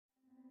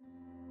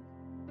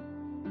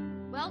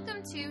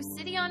Welcome to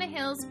City on a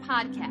Hill's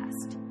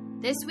podcast.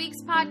 This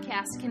week's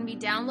podcast can be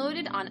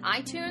downloaded on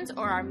iTunes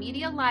or our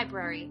media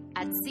library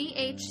at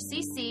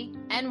chccny.com.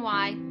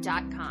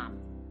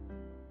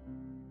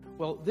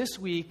 Well, this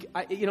week,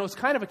 it's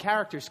kind of a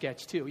character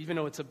sketch too, even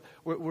though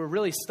we're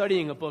really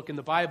studying a book in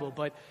the Bible,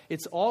 but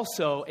it's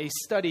also a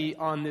study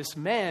on this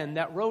man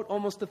that wrote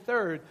almost a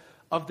third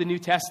of the New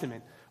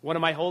Testament. What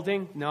am I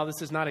holding? No,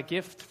 this is not a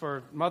gift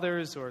for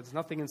mothers, or there's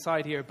nothing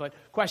inside here, but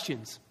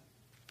questions.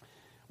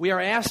 We are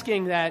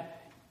asking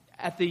that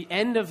at the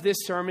end of this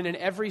sermon and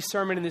every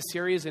sermon in this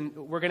series, and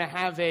we're going to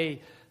have a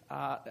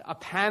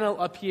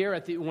panel up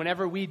here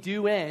whenever we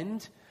do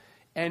end,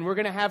 and we're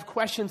going to have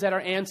questions that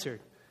are answered.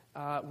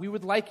 We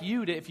would like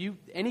you to,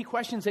 any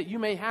questions that you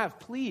may have,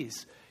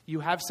 please, you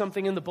have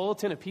something in the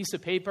bulletin, a piece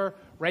of paper,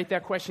 write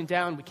that question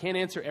down. We can't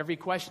answer every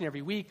question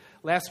every week.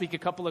 Last week, a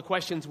couple of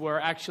questions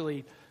were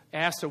actually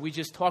asked, or we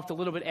just talked a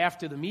little bit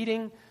after the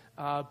meeting.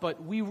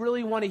 But we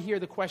really want to hear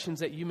the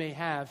questions that you may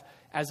have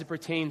as it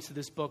pertains to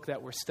this book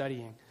that we're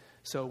studying.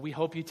 So we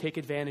hope you take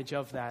advantage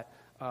of that.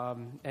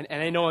 And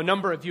I know a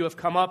number of you have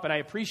come up, and I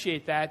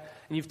appreciate that.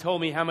 And you've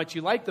told me how much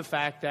you like the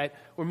fact that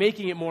we're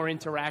making it more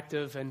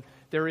interactive, and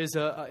there is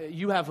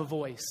you have a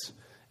voice,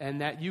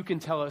 and that you can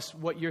tell us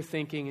what you're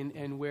thinking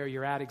and where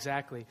you're at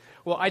exactly.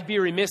 Well, I'd be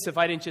remiss if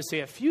I didn't just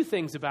say a few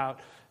things about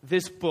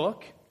this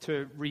book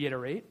to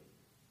reiterate.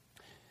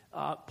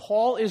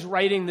 Paul is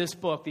writing this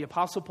book. The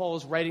Apostle Paul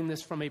is writing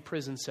this from a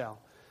prison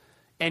cell.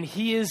 And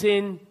he is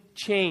in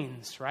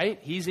chains, right?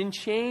 He's in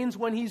chains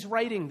when he's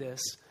writing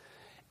this.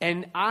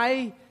 And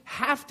I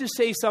have to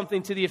say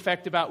something to the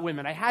effect about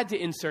women. I had to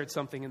insert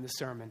something in the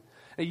sermon.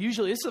 Now,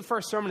 usually, this is the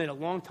first sermon in a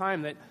long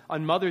time that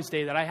on Mother's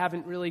Day that I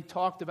haven't really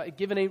talked about,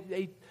 given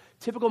a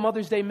typical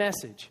Mother's Day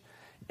message.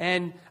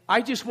 And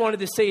I just wanted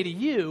to say to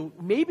you,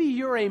 maybe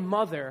you're a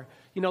mother,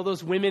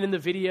 those women in the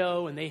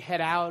video and they head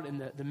out and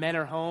the men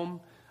are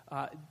home.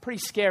 Pretty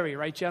scary,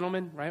 right,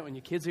 gentlemen? Right? When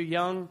your kids are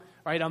young,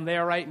 right? I'm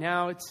there right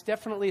now. It's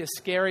definitely a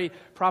scary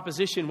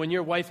proposition when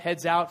your wife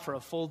heads out for a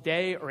full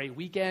day or a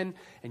weekend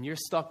and you're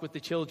stuck with the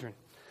children.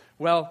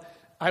 Well,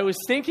 I was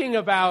thinking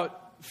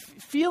about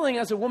feeling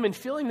as a woman,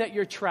 feeling that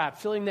you're trapped,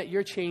 feeling that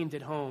you're chained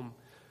at home.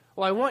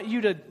 Well, I want you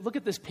to look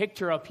at this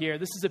picture up here.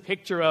 This is a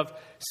picture of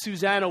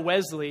Susanna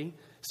Wesley.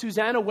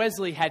 Susanna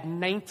Wesley had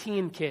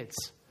 19 kids.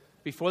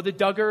 Before the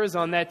Duggars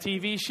on that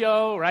TV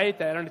show, right,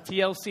 that on the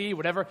TLC,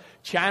 whatever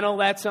channel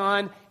that's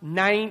on,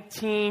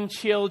 19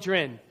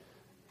 children.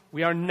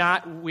 We are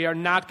not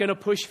going to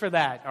push for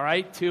that, all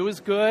right? 2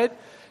 is good.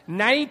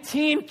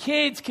 19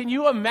 kids, can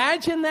you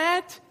imagine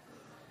that?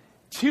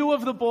 2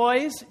 of the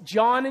boys,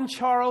 John and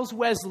Charles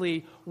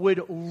Wesley,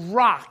 would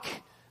rock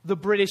the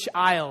British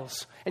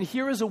Isles. And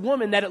here is a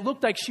woman that it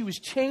looked like she was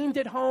chained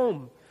at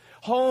home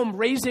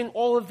raising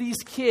all of these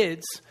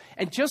kids.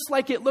 And just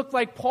like it looked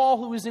like Paul,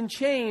 who was in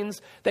chains,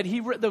 that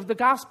the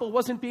gospel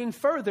wasn't being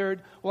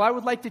furthered, well, I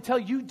would like to tell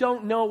you,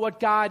 don't know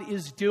what God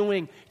is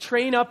doing.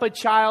 Train up a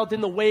child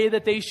in the way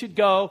that they should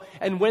go,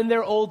 and when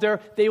they're older,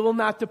 they will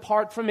not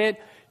depart from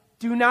it.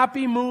 Do not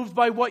be moved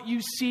by what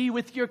you see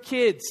with your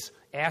kids.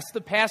 Ask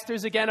the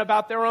pastors again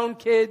about their own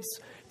kids.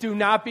 Do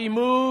not be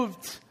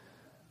moved,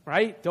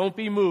 right? Don't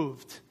be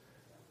moved.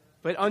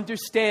 But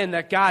understand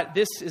that God,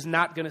 this is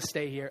not going to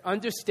stay here.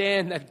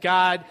 Understand that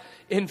God,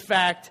 in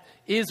fact,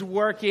 is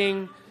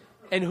working,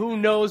 and who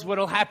knows what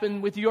will happen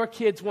with your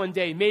kids one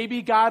day.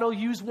 Maybe God will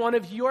use one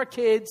of your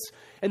kids,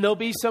 and there'll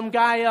be some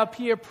guy up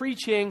here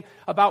preaching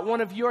about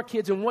one of your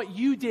kids and what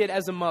you did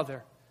as a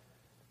mother.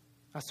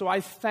 So I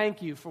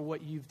thank you for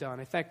what you've done.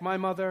 I thank my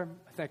mother,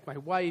 I thank my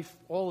wife,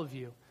 all of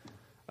you,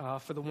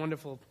 for the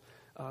wonderful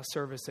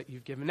service that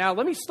you've given. Now,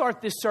 let me start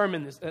this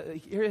sermon.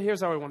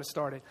 Here's how I want to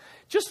start it.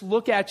 Just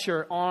look at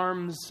your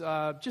arms.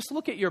 Just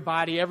look at your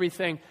body,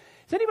 everything.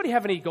 Does anybody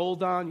have any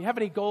gold on? You have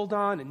any gold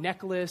on? A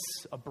necklace,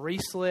 a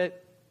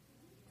bracelet,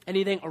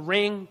 anything, a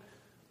ring,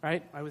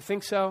 right? I would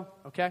think so.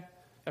 Okay?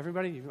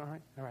 Everybody? All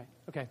right? All right.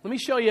 Okay. Let me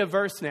show you a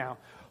verse now.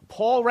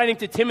 Paul writing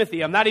to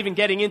Timothy. I'm not even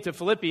getting into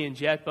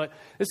Philippians yet, but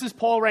this is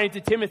Paul writing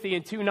to Timothy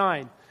in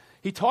 2:9.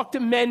 He talked to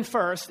men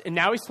first, and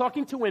now he's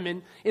talking to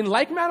women. In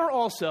like manner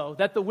also,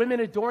 that the women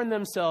adorn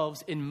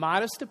themselves in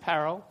modest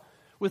apparel,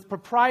 with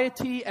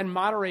propriety and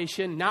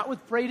moderation, not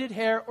with braided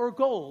hair or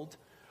gold,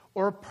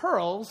 or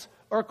pearls,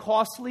 or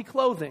costly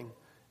clothing.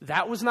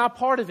 That was not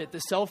part of it. The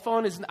cell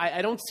phone is,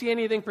 I don't see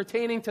anything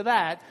pertaining to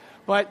that.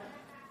 But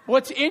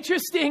what's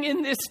interesting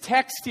in this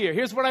text here,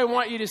 here's what I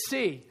want you to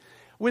see.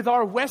 With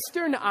our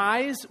Western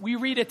eyes, we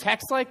read a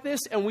text like this,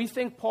 and we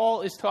think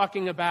Paul is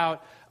talking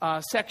about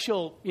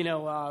sexual,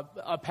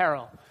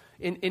 apparel,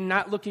 in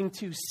not looking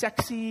too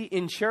sexy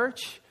in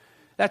church.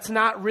 That's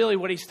not really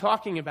what he's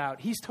talking about.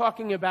 He's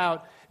talking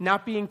about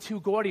not being too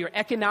gaudy, or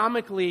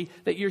economically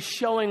that you're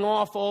showing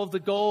off all of the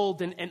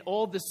gold and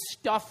all the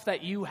stuff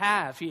that you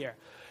have here.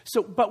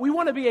 So, but we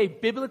want to be a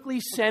biblically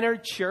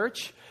centered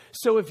church.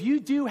 So if you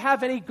do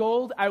have any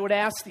gold, I would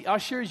ask the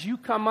ushers, you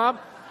come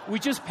up. We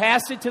just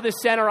pass it to the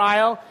center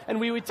aisle, and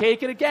we would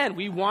take it again.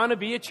 We want to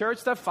be a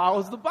church that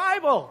follows the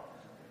Bible.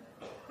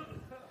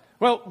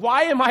 Well,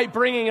 why am I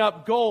bringing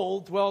up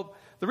gold? Well,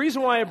 the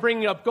reason why I'm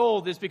bringing up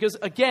gold is because,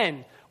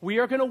 again, we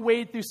are going to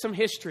wade through some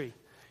history.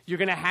 You're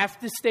going to have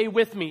to stay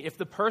with me. If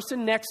the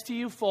person next to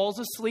you falls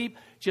asleep,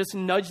 just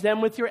nudge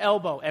them with your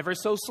elbow ever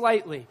so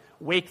slightly.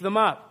 Wake them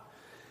up.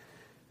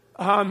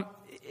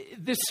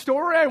 The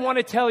story I want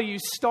to tell you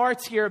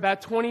starts here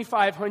about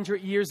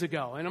 2,500 years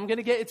ago. And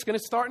it's going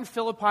to start in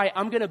Philippi.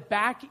 I'm going to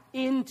back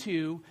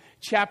into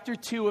chapter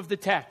 2 of the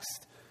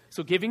text.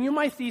 So giving you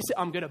my thesis,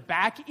 I'm going to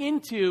back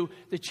into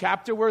the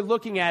chapter we're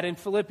looking at in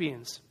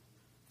Philippians.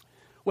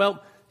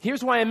 Well,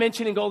 here's why I'm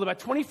mentioning gold. About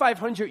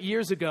 2,500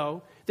 years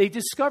ago, they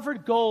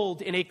discovered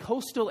gold in a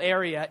coastal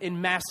area in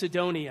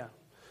Macedonia.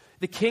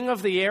 The king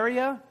of the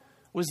area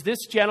was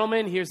this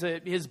gentleman. Here's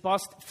his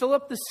bust,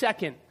 Philip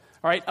II, all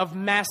right, of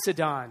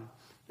Macedon.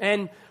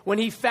 And when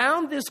he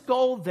found this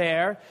gold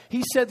there,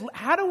 he said,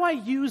 how do I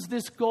use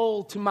this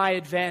gold to my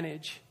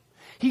advantage?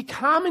 He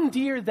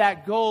commandeered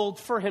that gold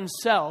for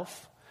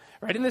himself,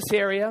 right in this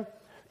area.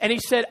 And he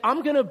said,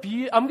 I'm going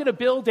to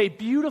build a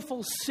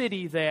beautiful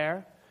city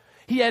there.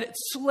 He had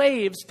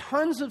slaves,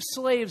 tons of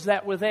slaves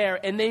that were there,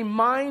 and they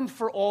mined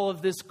for all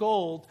of this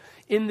gold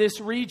in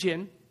this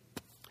region.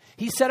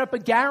 He set up a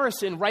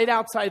garrison right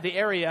outside the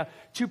area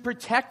to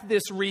protect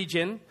this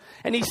region.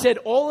 And he said,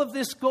 all of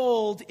this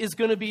gold is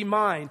going to be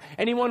mine.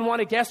 Anyone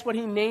want to guess what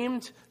he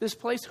named this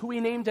place, who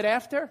he named it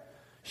after?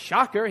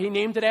 Shocker, he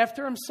named it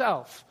after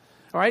himself.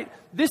 All right,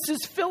 this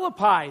is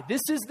Philippi.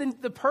 This is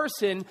the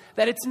person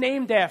that it's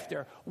named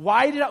after.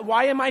 Why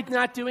am I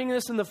not doing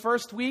this in the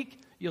first week?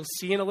 You'll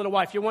see in a little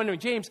while. If you're wondering,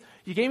 James,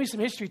 you gave me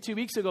some history 2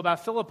 weeks ago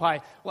about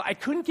Philippi. Well, I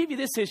couldn't give you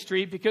this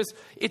history because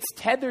it's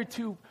tethered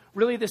to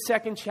really the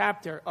second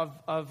chapter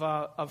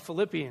of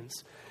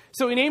Philippians.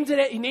 So he names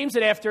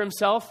it after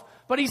himself,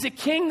 but he's a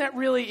king that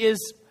really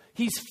is,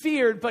 he's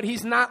feared, but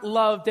he's not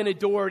loved and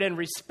adored and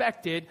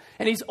respected,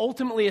 and he's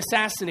ultimately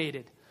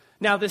assassinated.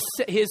 Now,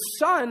 his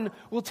son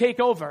will take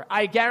over.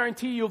 I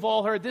guarantee you've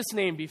all heard this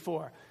name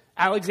before.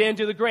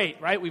 Alexander the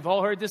Great, right? We've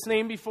all heard this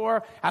name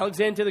before.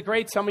 Alexander the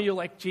Great. Some of you are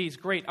like, geez,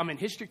 great. I'm in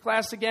history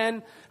class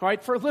again. All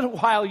right, for a little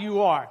while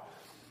you are.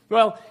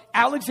 Well,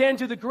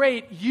 Alexander the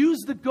Great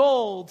used the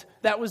gold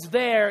that was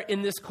there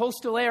in this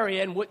coastal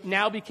area and what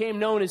now became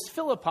known as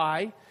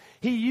Philippi.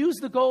 He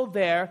used the gold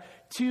there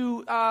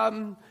to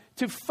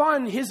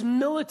fund his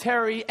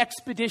military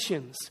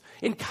expeditions.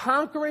 In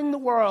conquering the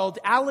world,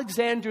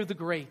 Alexander the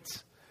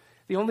Great.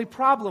 The only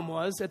problem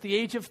was, at the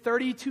age of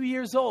 32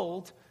 years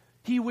old,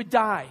 he would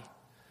die.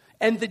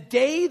 And the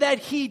day that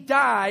he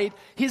died,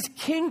 his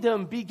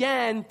kingdom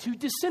began to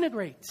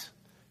disintegrate.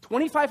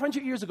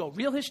 2,500 years ago,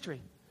 real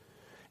history.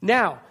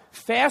 Now,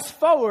 fast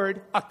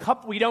forward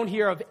we don't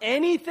hear of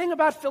anything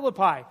about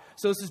Philippi.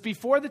 So this is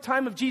before the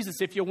time of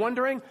Jesus. If you're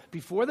wondering,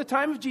 before the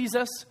time of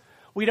Jesus,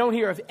 we don't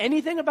hear of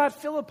anything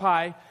about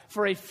Philippi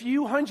for a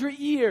few hundred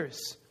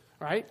years,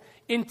 right?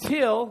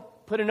 Until,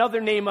 put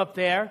another name up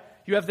there,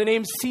 you have the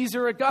name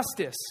Caesar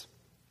Augustus.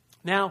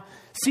 Now,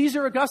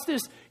 Caesar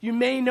Augustus, you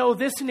may know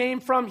this name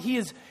from,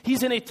 he's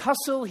in a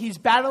tussle, he's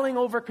battling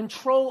over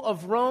control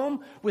of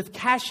Rome with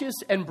Cassius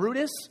and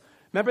Brutus.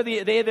 Remember,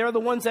 they're the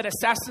ones that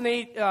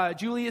assassinate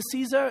Julius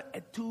Caesar,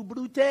 et tu,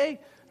 Brute,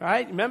 all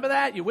right? Remember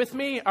that? You with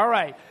me? All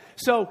right.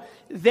 So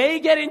they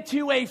get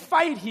into a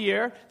fight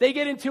here. They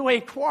get into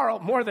a quarrel,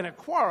 more than a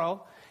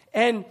quarrel,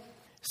 and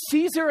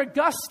Caesar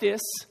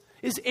Augustus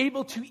is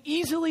able to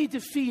easily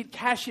defeat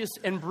Cassius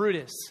and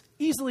Brutus,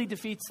 easily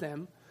defeats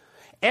them.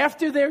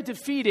 After they're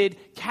defeated,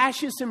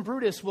 Cassius and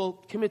Brutus will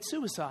commit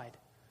suicide.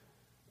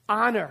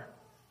 Honor.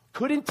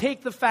 Couldn't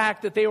take the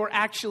fact that they were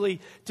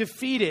actually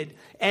defeated.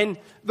 And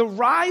the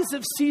rise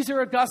of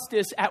Caesar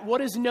Augustus at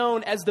what is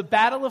known as the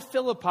Battle of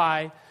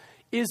Philippi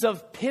is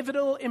of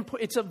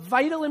it's of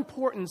vital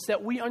importance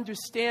that we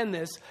understand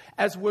this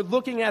as we're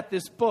looking at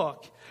this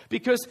book.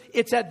 Because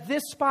it's at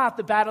this spot,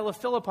 the Battle of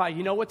Philippi.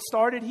 You know what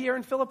started here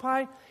in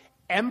Philippi?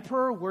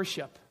 Emperor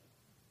worship.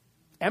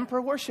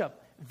 Emperor worship.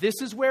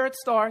 This is where it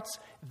starts.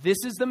 This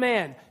is the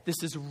man.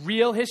 This is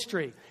real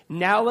history.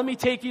 Now let me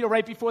take you to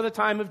right before the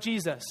time of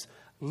Jesus.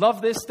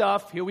 Love this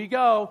stuff. Here we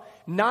go.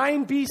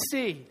 9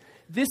 BC.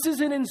 This is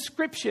an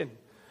inscription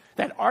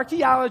that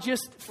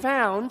archaeologists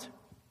found,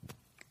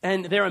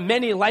 and there are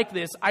many like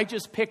this. I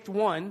just picked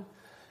one.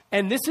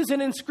 And this is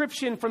an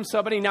inscription from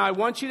somebody. Now I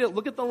want you to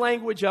look at the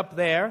language up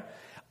there.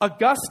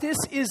 Augustus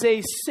is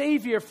a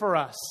savior for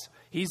us.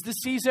 He's the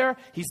Caesar.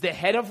 He's the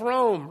head of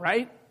Rome,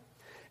 right?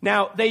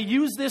 Now, they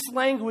use this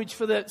language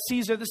for the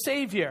Caesar, the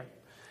Savior.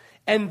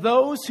 And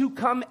those who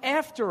come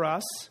after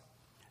us,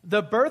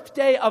 the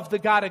birthday of the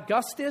god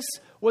Augustus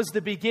was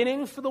the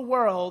beginning for the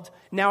world.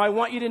 Now, I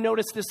want you to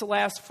notice this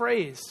last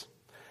phrase,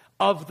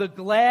 of the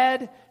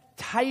glad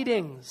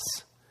tidings.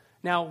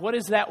 Now, what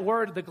is that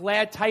word, the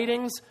glad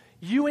tidings?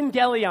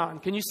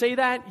 Euangelion. Can you say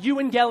that?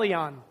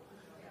 Euangelion.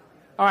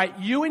 All right,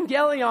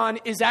 Euangelion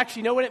is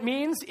actually, you know what it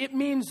means? It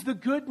means the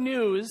good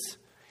news.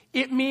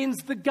 It means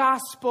the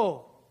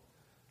gospel.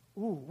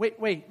 Ooh,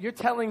 wait, you're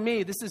telling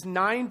me this is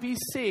 9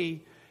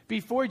 BC,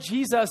 before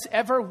Jesus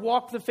ever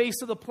walked the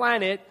face of the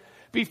planet,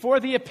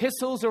 before the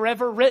epistles are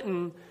ever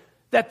written,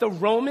 that the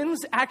Romans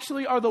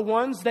actually are the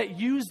ones that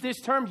use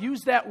this term,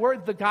 use that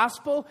word, the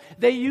gospel?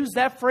 They use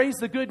that phrase,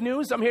 the good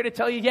news? I'm here to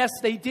tell you, yes,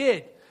 they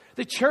did.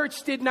 The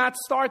church did not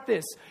start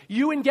this.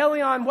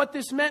 Evangelion, what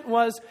this meant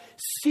was,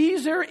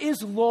 Caesar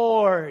is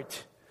Lord.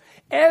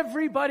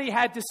 Everybody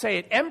had to say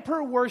it.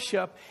 Emperor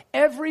worship,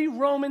 every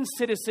Roman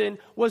citizen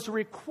was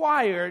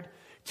required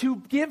to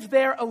give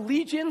their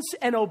allegiance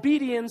and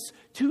obedience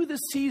to the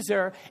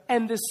Caesar,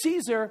 and the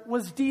Caesar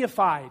was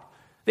deified.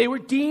 They were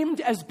deemed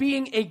as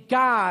being a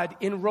god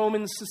in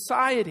Roman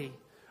society.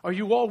 Are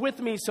you all with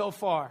me so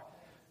far?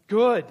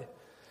 Good.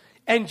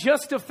 And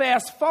just to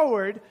fast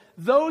forward,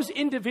 those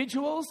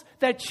individuals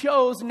that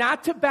chose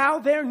not to bow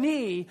their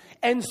knee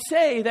and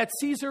say that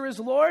Caesar is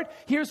Lord,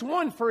 here's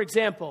one, for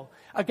example,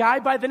 a guy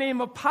by the name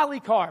of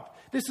Polycarp.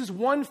 This is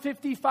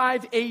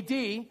 155 AD.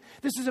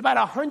 This is about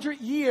 100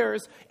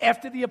 years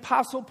after the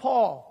Apostle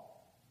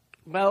Paul.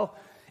 Well,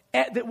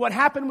 what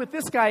happened with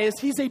this guy is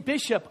he's a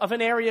bishop of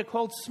an area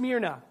called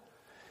Smyrna.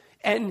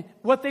 And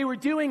what they were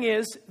doing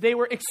is they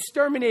were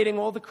exterminating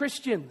all the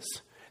Christians.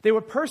 They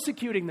were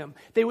persecuting them.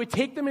 They would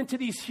take them into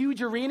these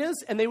huge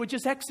arenas and they would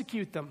just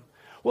execute them.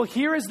 Well,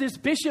 here is this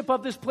bishop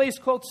of this place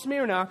called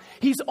Smyrna.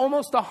 He's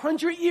almost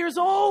 100 years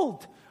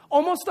old.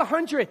 Almost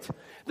 100.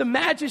 The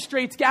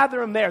magistrates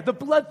gather him there. The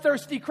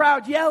bloodthirsty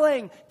crowd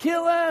yelling,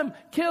 kill him,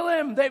 kill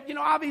him. They,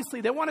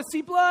 obviously they want to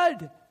see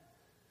blood.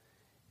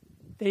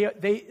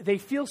 They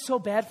feel so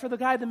bad for the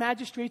guy, the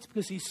magistrates,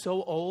 because he's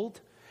so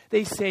old.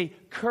 They say,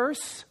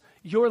 curse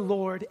your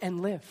Lord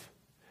and live.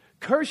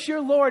 Curse your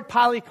Lord,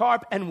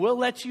 Polycarp, and we'll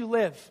let you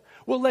live.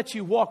 We'll let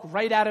you walk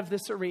right out of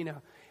this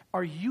arena.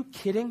 Are you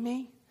kidding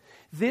me?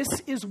 This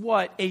is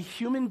what a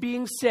human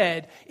being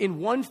said in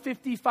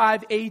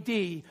 155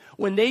 AD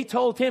when they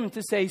told him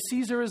to say,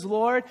 Caesar is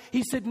Lord.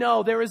 He said,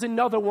 no, there is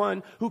another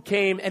one who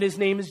came, and his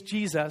name is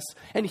Jesus.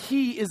 And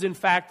he is, in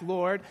fact,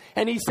 Lord.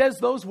 And he says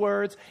those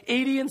words,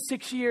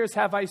 86 years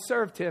have I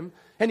served him,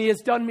 and he has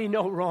done me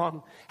no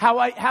wrong.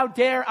 How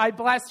dare I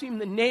blaspheme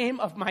the name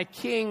of my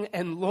King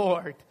and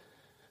Lord?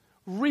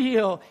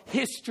 Real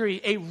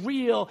history, a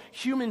real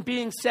human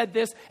being said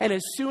this. And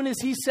as soon as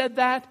he said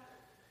that,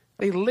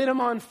 they lit him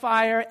on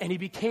fire and he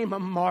became a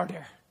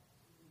martyr.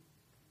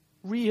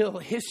 Real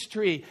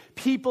history.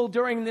 People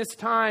during this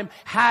time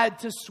had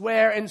to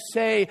swear and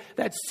say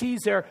that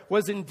Caesar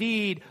was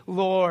indeed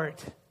Lord.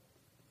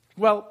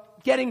 Well,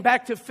 getting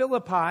back to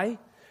Philippi,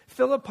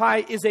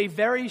 Philippi is a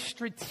very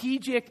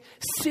strategic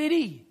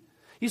city.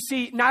 You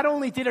see, not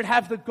only did it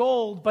have the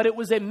gold, but it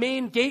was a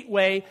main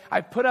gateway. I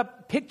put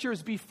up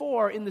pictures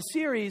before in the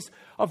series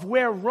of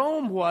where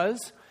Rome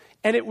was.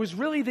 And it was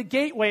really the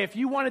gateway. If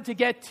you wanted to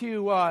get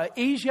to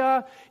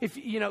Asia,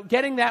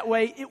 getting that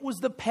way, it was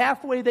the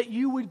pathway that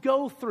you would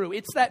go through.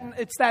 It's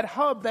that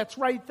hub that's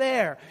right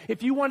there.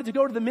 If you wanted to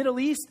go to the Middle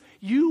East,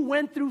 you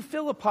went through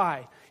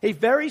Philippi, a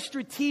very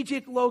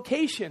strategic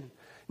location.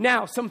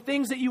 Now, some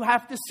things that you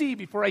have to see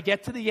before I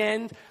get to the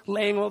end,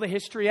 laying all the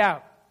history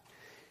out.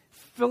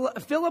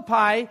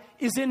 Philippi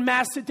is in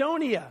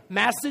Macedonia.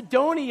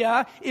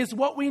 Macedonia is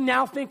what we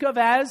now think of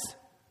as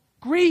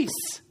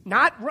Greece,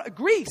 not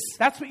Greece.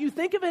 That's what you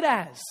think of it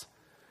as.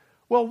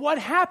 Well, what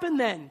happened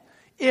then?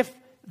 If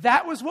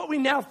that was what we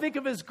now think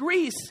of as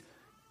Greece,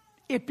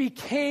 it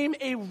became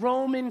a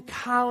Roman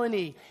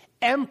colony,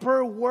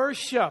 emperor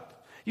worship.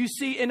 You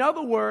see, in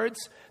other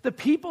words, the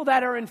people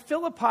that are in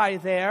Philippi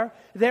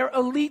they're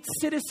elite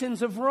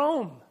citizens of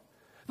Rome.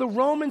 The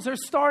Romans are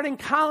starting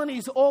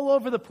colonies all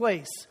over the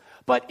place.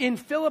 But in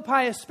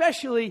Philippi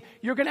especially,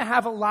 you're going to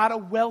have a lot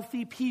of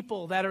wealthy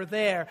people that are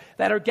there,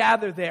 that are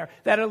gathered there,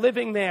 that are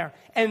living there.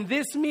 And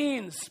this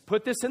means,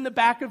 put this in the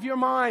back of your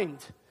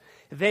mind,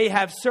 they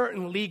have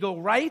certain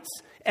legal rights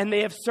and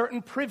they have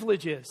certain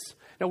privileges.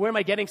 Now, where am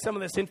I getting some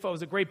of this info? It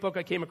was a great book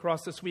I came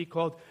across this week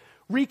called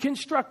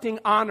Reconstructing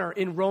Honor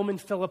in Roman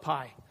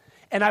Philippi.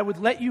 And I would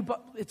let you,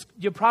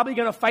 you're probably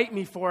going to fight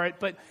me for it,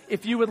 but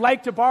if you would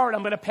like to borrow it,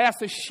 I'm going to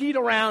pass a sheet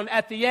around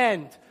at the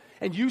end.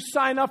 And you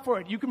sign up for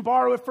it. You can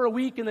borrow it for a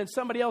week, and then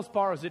somebody else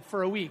borrows it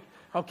for a week.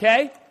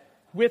 Okay?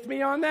 With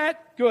me on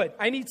that? Good.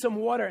 I need some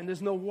water, and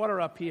there's no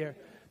water up here.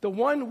 The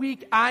 1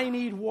 week I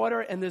need water,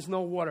 and there's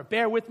no water.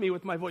 Bear with me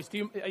with my voice.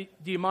 Do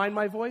you mind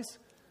my voice?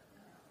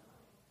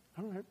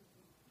 All right.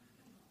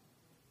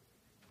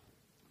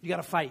 You got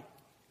to fight.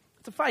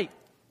 It's a fight.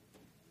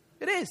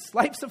 It is.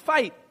 Life's a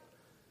fight.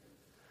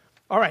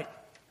 All right.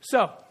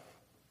 So,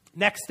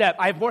 next step.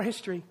 I have more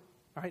history.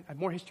 All right? I have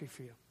more history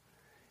for you.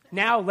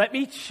 Now, let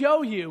me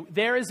show you,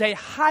 there is a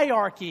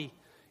hierarchy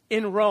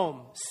in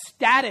Rome,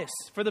 status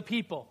for the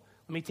people.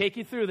 Let me take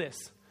you through this.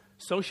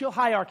 Social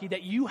hierarchy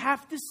that you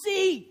have to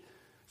see.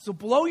 So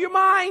blow your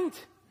mind.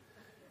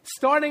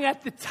 Starting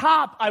at the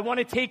top, I want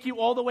to take you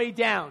all the way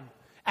down.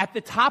 At the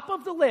top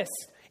of the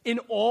list, in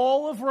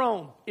all of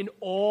Rome, in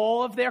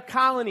all of their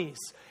colonies,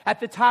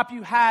 at the top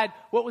you had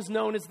what was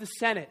known as the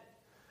Senate.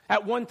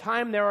 At one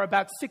time, there were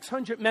about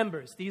 600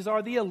 members. These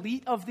are the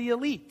elite of the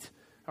elite,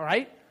 all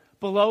right?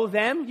 Below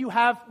them, you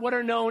have what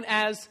are known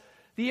as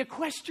the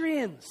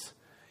equestrians.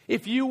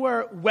 If you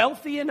were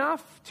wealthy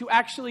enough to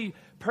actually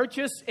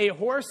purchase a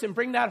horse and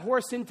bring that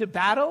horse into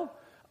battle,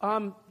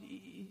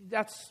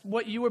 that's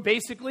what you were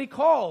basically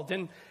called.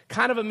 And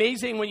kind of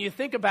amazing when you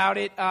think about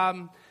it,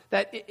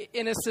 that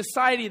in a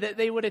society that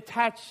they would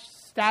attach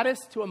status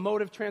to a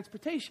mode of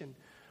transportation.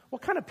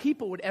 What kind of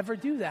people would ever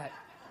do that?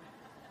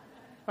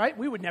 All right?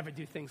 We would never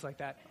do things like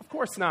that. Of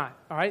course not.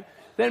 All right?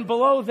 Then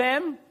below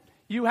them,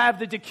 you have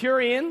the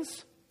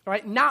Decurions. All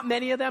right? Not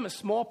many of them, a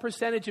small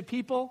percentage of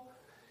people.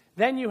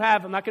 Then you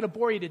have, I'm not going to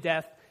bore you to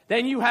death,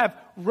 then you have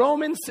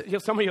Romans.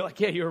 Some of you are like,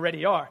 yeah, you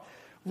already are.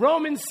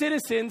 Roman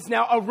citizens.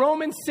 Now, a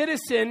Roman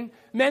citizen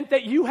meant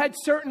that you had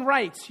certain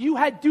rights. You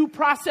had due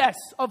process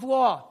of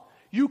law.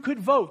 You could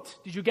vote.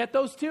 Did you get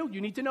those two?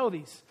 You need to know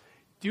these.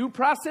 Due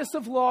process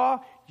of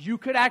law, you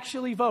could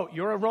actually vote.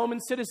 You're a Roman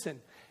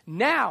citizen.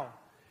 Now,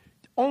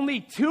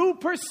 only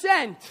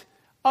 2%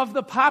 of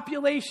the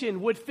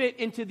population would fit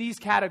into these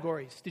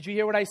categories. Did you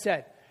hear what I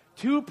said?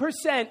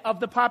 2% of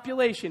the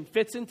population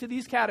fits into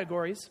these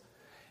categories.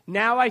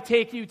 Now I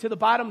take you to the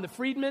bottom, the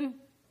freedmen.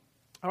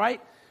 All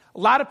right? A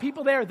lot of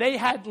people there, they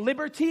had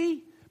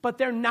liberty, but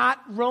they're not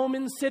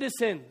Roman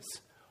citizens.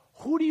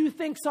 Who do you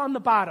think's on the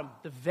bottom?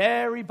 The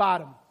very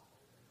bottom.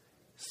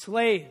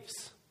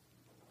 Slaves.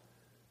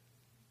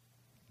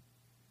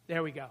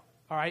 There we go.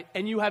 All right?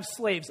 And you have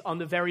slaves on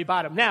the very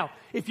bottom. Now,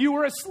 if you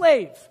were a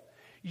slave,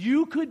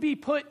 you could be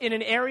put in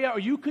an area, or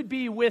you could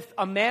be with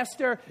a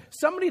master,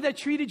 somebody that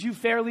treated you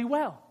fairly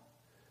well.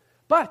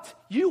 But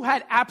you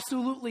had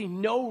absolutely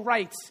no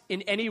rights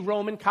in any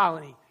Roman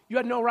colony. You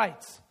had no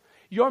rights.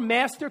 Your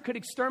master could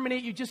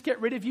exterminate you, just get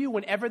rid of you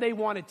whenever they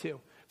wanted to,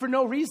 for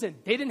no reason.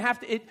 It didn't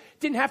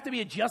have to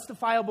be a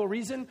justifiable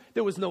reason.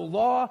 There was no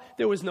law.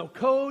 There was no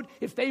code.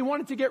 If they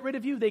wanted to get rid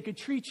of you, they could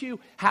treat you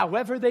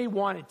however they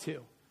wanted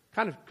to.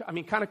 Kind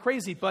of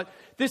crazy, but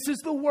this is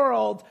the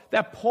world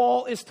that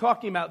Paul is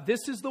talking about.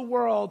 This is the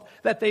world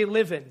that they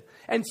live in.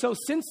 And so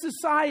since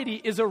society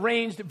is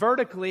arranged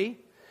vertically,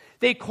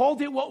 they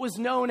called it what was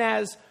known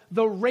as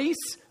the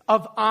race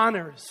of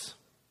honors.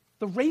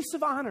 The race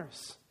of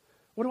honors.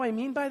 What do I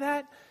mean by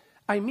that?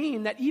 I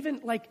mean that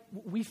even like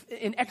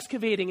in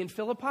excavating in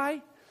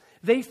Philippi,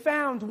 they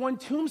found one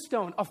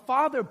tombstone. A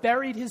father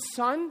buried his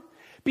son.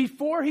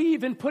 Before he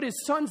even put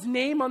his son's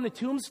name on the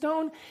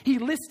tombstone, he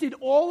listed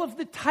all of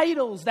the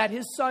titles that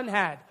his son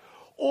had.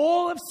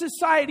 All of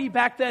society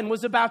back then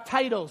was about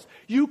titles.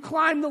 You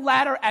climbed the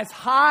ladder as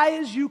high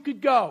as you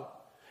could go.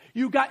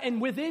 And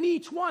within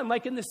each one,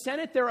 like in the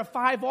Senate, there are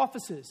 5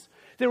 offices.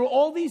 There were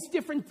all these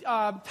different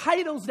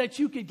titles that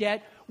you could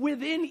get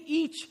within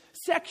each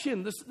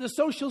section, the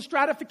social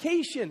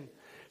stratification.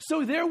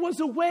 So there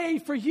was a way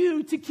for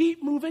you to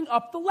keep moving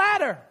up the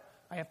ladder.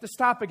 I have to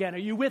stop again. Are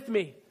you with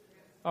me?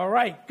 All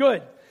right,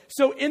 good.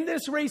 So in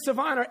this race of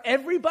honor,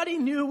 everybody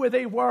knew where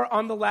they were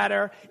on the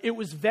ladder. It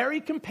was very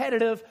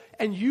competitive,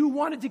 and you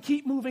wanted to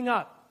keep moving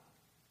up.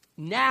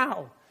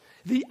 Now,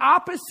 the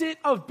opposite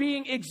of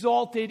being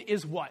exalted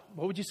is what?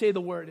 What would you say the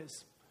word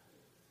is?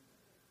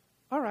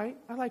 All right,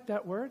 I like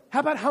that word. How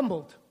about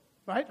humbled?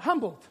 Right?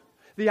 Humbled.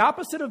 The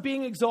opposite of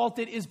being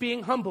exalted is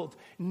being humbled.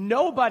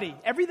 Nobody,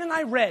 everything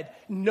I read,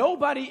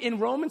 nobody in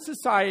Roman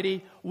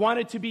society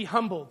wanted to be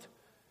humbled.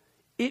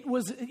 It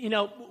was,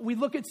 we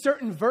look at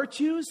certain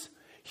virtues.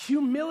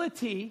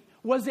 Humility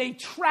was a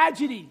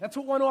tragedy. That's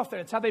what one author,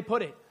 that's how they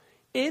put it.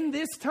 During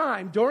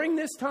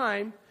this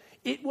time,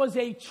 it was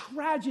a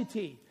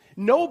tragedy.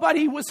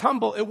 Nobody was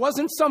humble. It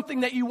wasn't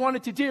something that you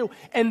wanted to do.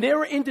 And there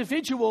were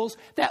individuals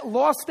that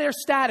lost their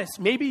status.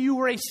 Maybe you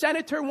were a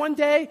senator one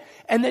day,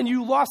 and then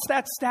you lost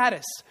that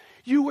status.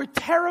 You were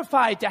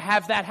terrified to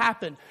have that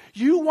happen.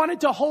 You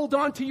wanted to hold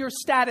on to your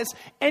status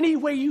any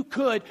way you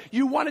could.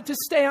 You wanted to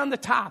stay on the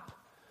top.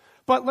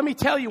 But let me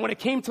tell you, when it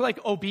came to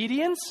like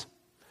obedience,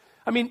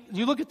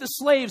 you look at the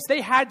slaves,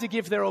 they had to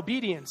give their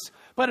obedience.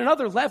 But in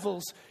other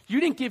levels, you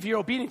didn't give your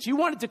obedience. You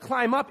wanted to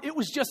climb up. It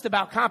was just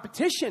about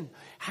competition.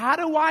 How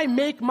do I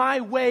make my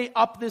way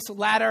up this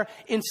ladder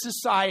in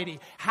society?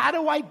 How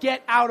do I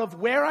get out of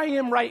where I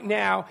am right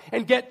now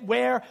and get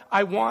where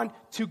I want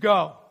to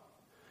go?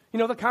 You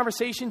know the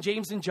conversation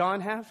James and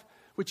John have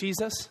with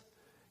Jesus?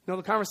 You know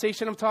the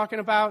conversation I'm talking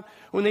about?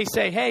 When they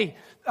say, hey,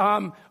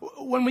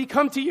 when we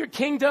come to your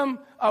kingdom,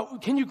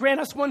 can you grant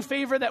us one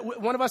favor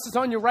that one of us is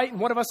on your right and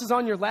one of us is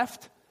on your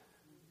left?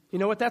 You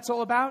know what that's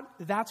all about?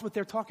 That's what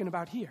they're talking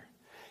about here.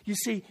 You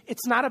see,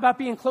 it's not about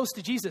being close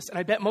to Jesus. And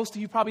I bet most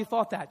of you probably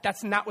thought that.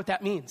 That's not what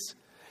that means.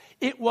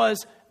 It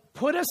was,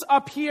 put us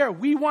up here.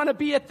 We want to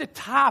be at the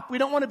top. We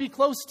don't want to be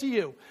close to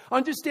you.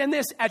 Understand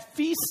this, at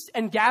feasts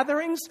and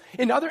gatherings,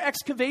 in other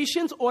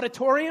excavations,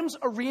 auditoriums,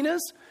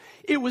 arenas,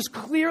 it was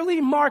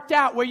clearly marked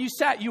out where you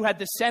sat. You had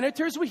the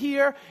senators were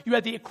here. You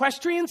had the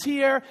equestrians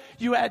here.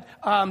 You had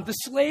the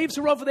slaves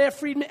who were over there,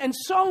 freedmen, and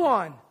so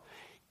on.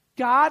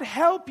 God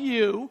help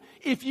you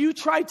if you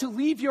tried to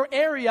leave your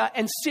area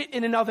and sit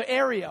in another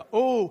area.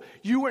 Oh,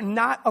 you were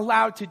not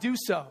allowed to do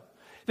so.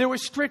 There were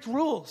strict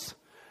rules.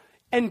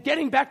 And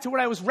getting back to what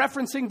I was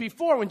referencing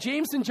before, when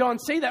James and John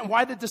say that and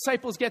why the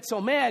disciples get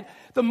so mad,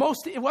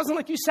 it wasn't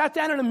like you sat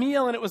down at a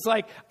meal and it was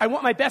like, I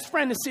want my best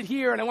friend to sit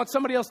here and I want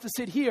somebody else to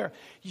sit here.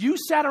 You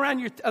sat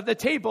around the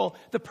table.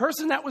 The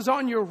person that was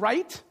on your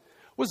right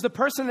was the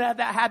person that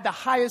had the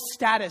highest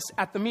status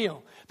at the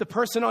meal. The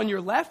person on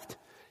your left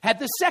had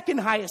the second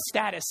highest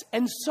status,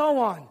 and so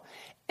on.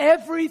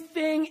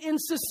 Everything in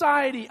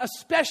society,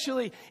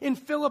 especially in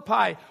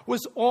Philippi,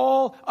 was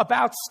all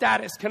about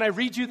status. Can I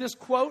read you this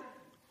quote?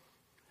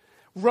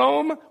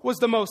 Rome was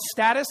the most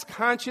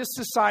status-conscious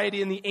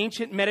society in the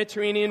ancient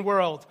Mediterranean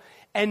world,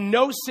 and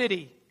no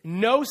city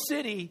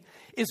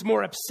is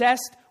more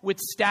obsessed with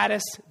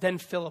status than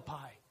Philippi.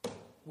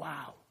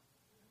 Wow.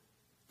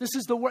 This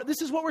is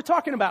what we're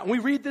talking about. When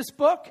we read this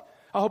book,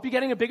 I hope you're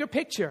getting a bigger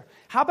picture.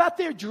 How about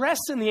their dress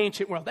in the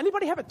ancient world?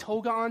 Anybody have a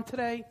toga on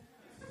today?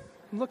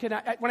 I'm looking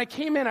at, when I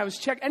came in, I was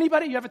checking.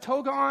 Anybody, you have a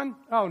toga on?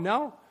 Oh,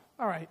 no?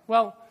 All right.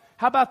 Well,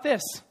 how about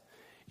this?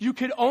 You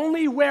could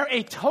only wear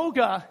a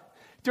toga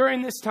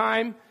during this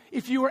time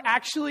if you were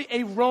actually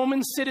a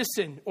Roman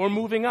citizen or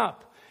moving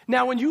up.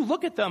 Now, when you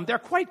look at them, they're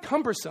quite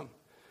cumbersome,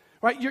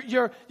 right?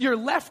 Your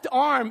left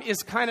arm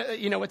is kind of,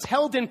 it's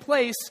held in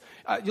place.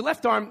 Your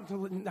left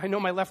arm, I know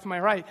my left from my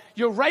right.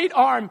 Your right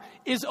arm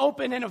is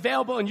open and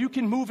available, and you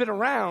can move it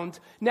around.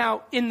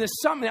 Now, in the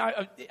summer,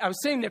 I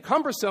was saying they're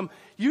cumbersome.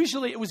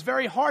 Usually, it was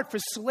very hard for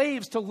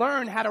slaves to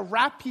learn how to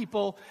wrap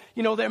people,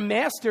 their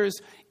masters,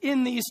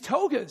 in these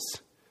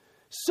togas.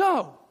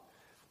 So,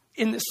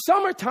 in the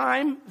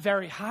summertime,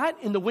 very hot.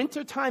 In the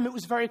wintertime, it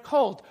was very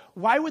cold.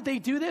 Why would they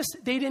do this?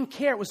 They didn't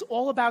care. It was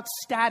all about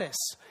status.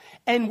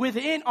 And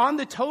on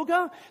the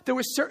toga, there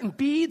were certain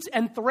beads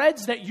and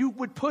threads that you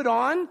would put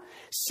on,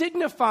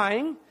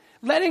 signifying,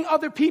 letting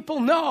other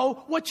people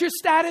know what your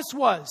status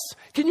was.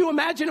 Can you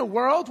imagine a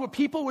world where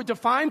people were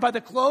defined by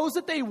the clothes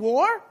that they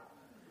wore?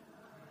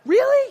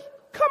 Really?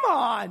 Come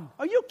on.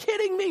 Are you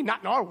kidding me?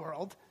 Not in our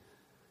world.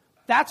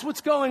 That's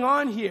what's going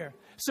on here.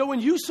 So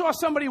when you saw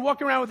somebody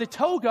walking around with a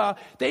toga,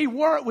 they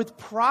wore it with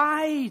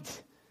pride.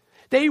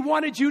 They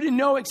wanted you to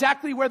know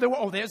exactly where they were.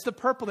 Oh, there's the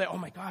purple there. Oh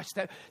my gosh,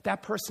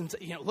 that person's,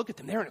 look at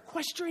them. They're an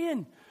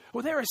equestrian.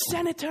 Or they're a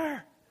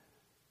senator.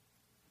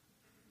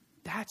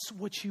 That's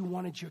what you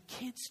wanted your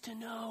kids to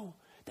know,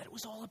 that it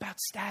was all about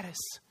status.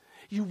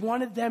 You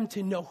wanted them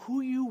to know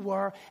who you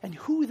were and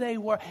who they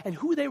were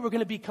going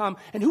to become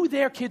and who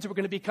their kids were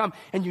going to become.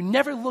 And you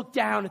never looked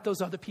down at those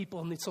other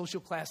people in the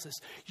social classes.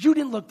 You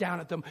didn't look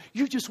down at them.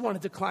 You just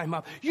wanted to climb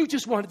up. You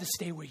just wanted to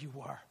stay where you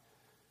were.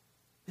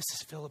 This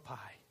is Philippi.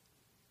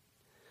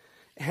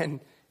 And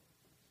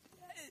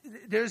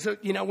there's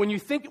when you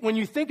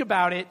think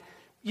about it,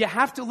 you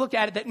have to look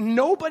at it that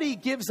nobody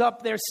gives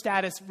up their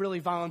status really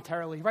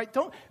voluntarily, right?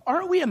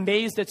 Aren't we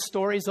amazed at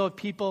stories of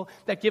people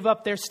that give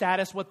up their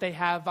status, what they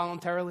have,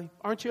 voluntarily?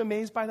 Aren't you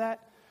amazed by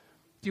that?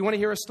 Do you want to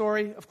hear a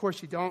story? Of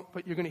course you don't,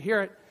 but you're going to hear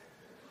it.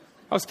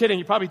 I was kidding.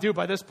 You probably do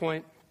by this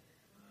point.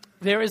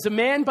 There is a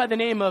man by the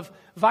name of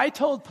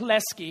Witold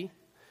Pilecki.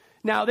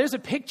 Now, there's a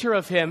picture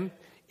of him.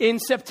 In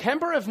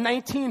September of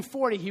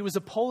 1940, he was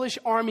a Polish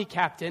army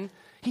captain.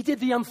 He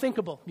did the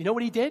unthinkable. You know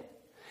what he did?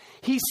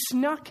 He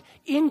snuck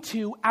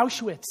into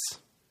Auschwitz.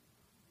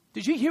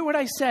 Did you hear what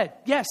I said?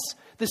 Yes,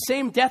 the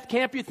same death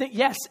camp you think.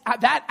 Yes,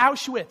 that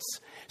Auschwitz.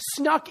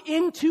 Snuck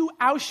into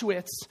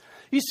Auschwitz.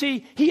 You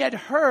see, he had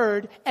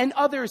heard, and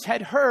others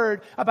had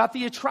heard, about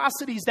the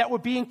atrocities that were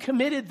being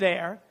committed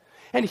there.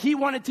 And he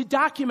wanted to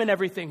document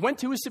everything. Went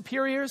to his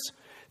superiors.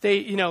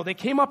 They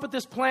came up with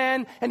this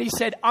plan, and he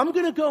said, I'm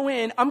going to go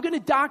in, I'm going to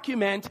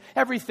document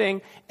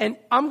everything, and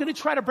I'm going to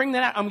try to bring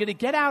that out. I'm going to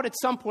get out at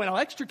some point. I'll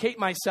extricate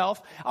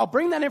myself. I'll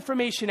bring that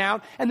information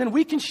out, and then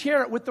we can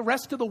share it with the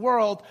rest of the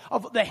world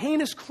of the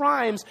heinous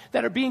crimes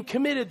that are being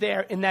committed there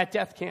in that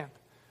death camp.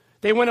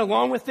 They went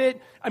along with it.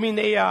 I mean,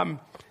 they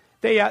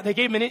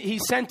gave him he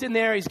sent in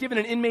there, he's given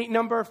an inmate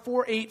number,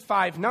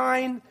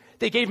 4859.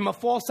 They gave him a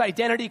false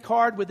identity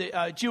card with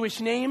a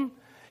Jewish name.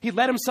 He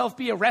let himself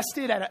be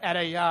arrested at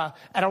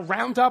a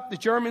roundup. The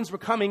Germans were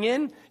coming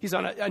in. He's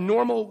on a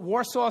normal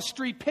Warsaw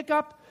Street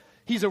pickup.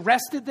 He's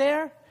arrested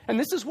there. And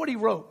this is what he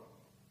wrote.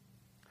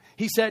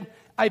 He said,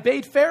 I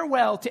bade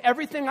farewell to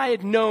everything I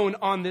had known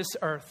on this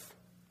earth.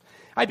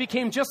 I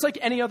became just like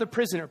any other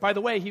prisoner. By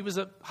the way, he was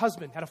a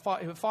husband, had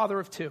a father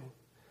of two.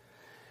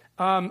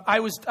 I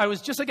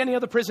was just like any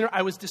other prisoner.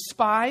 I was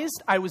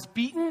despised. I was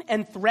beaten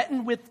and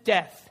threatened with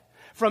death.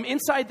 From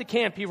inside the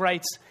camp, he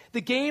writes,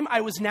 the game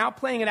I was now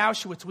playing at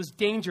Auschwitz was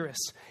dangerous.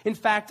 In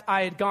fact,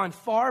 I had gone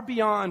far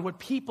beyond what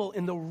people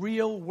in the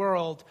real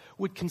world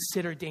would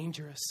consider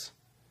dangerous.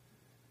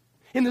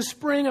 In the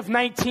spring of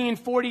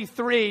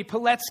 1943,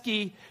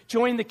 Pilecki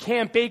joined the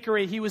camp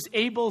bakery. He was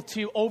able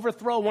to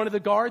overthrow one of the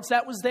guards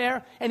that was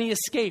there, and he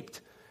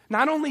escaped.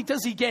 Not only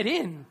does he get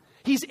in,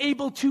 he's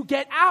able to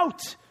get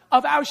out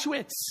of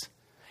Auschwitz.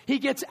 He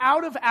gets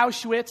out of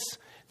Auschwitz.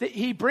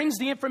 He brings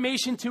the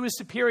information to his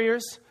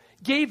superiors.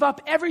 Gave up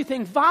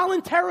everything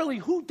voluntarily.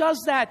 Who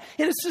does that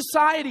in a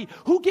society?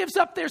 Who gives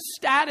up their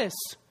status?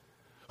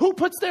 Who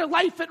puts their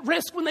life at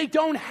risk when they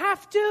don't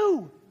have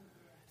to?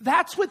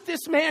 That's what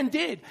this man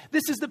did.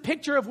 This is the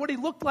picture of what he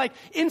looked like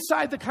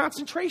inside the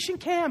concentration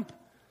camp.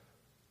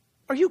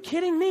 Are you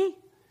kidding me?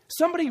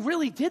 Somebody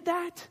really did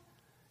that?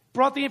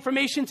 Brought the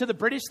information to the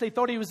British. They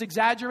thought he was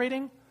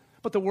exaggerating,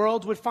 but the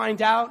world would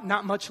find out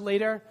not much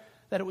later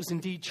that it was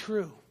indeed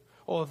true,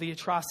 all of the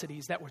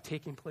atrocities that were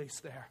taking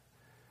place there.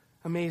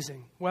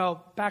 Amazing.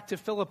 Well, back to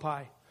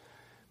Philippi.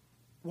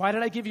 Why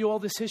did I give you all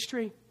this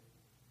history?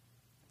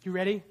 You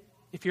ready?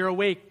 If you're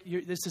awake,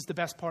 this is the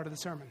best part of the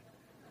sermon.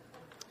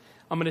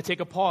 I'm going to take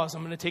a pause.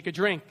 I'm going to take a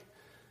drink.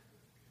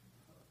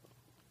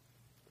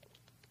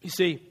 You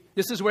see,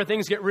 this is where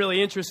things get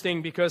really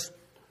interesting because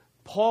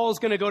Paul's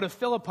going to go to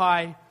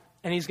Philippi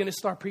and he's going to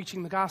start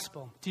preaching the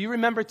gospel. Do you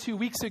remember 2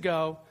 weeks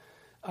ago,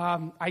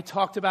 I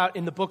talked about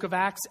in the book of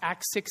Acts,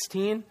 Acts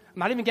 16? I'm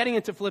not even getting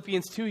into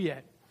Philippians 2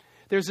 yet.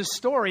 There's a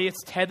story,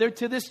 it's tethered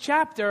to this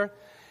chapter,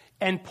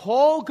 and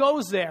Paul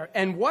goes there.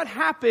 And what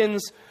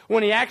happens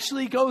when he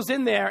actually goes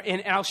in there,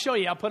 and I'll show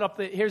you, I'll put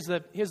up here's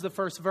the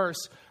first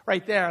verse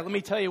right there. Let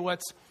me tell you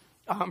what's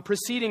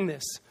preceding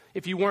this,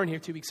 if you weren't here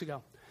 2 weeks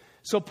ago.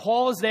 So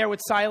Paul is there with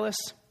Silas,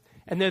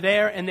 and they're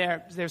there, and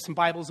there's some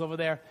Bibles over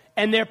there,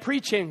 and they're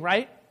preaching,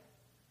 right?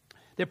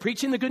 They're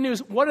preaching the good news.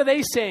 What are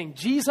they saying?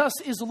 Jesus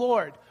is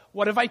Lord.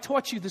 What have I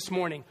taught you this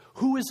morning?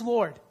 Who is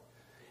Lord?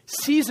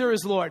 Caesar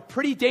is Lord.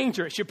 Pretty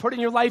dangerous. You're putting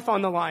your life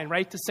on the line,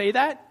 right, to say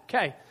that?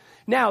 Okay.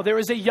 Now, there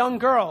is a young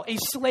girl, a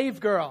slave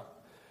girl,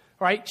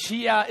 right?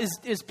 She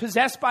is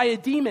possessed by a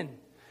demon.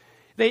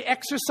 They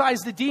exorcise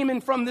the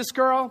demon from this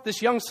girl,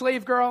 this young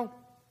slave girl,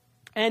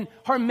 and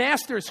her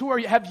masters who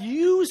have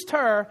used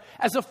her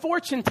as a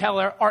fortune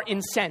teller are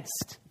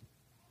incensed.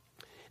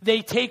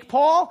 They take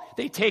Paul,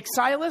 they take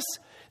Silas,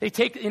 they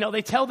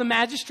tell the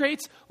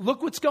magistrates,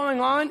 look what's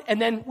going on.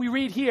 And then we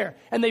read here,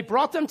 and they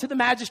brought them to the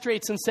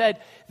magistrates and said,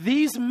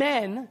 these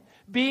men,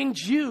 being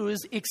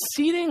Jews,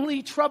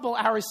 exceedingly trouble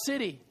our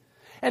city.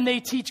 And they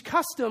teach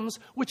customs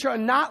which are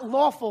not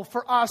lawful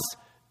for us,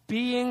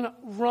 being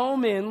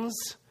Romans,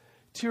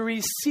 to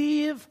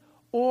receive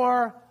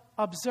or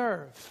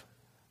observe.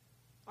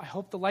 I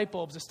hope the light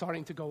bulbs are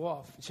starting to go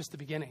off. It's just the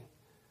beginning.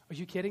 Are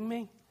you kidding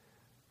me?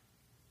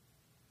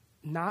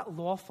 Not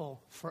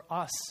lawful for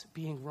us,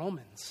 being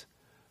Romans.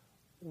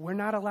 We're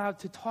not allowed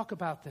to talk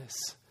about this.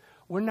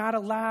 We're not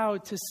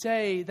allowed to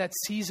say that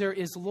Caesar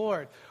is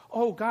Lord.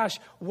 Oh gosh,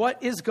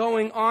 what is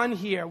going on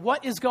here?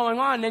 What is going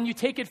on? And then you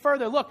take it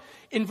further. Look,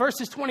 in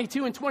verses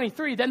 22 and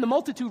 23, then the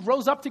multitude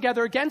rose up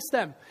together against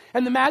them,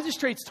 and the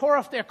magistrates tore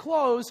off their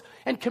clothes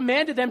and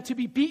commanded them to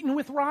be beaten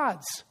with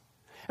rods.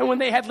 And when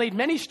they had laid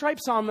many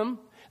stripes on them,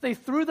 they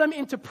threw them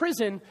into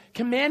prison,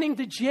 commanding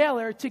the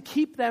jailer to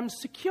keep them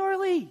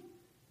securely.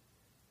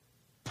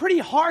 Pretty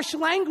harsh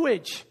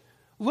language.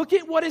 Look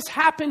at what has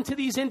happened to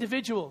these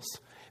individuals.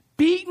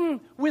 Beaten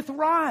with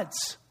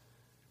rods.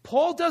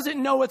 Paul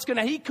doesn't know what's going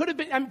to... He could have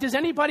been... does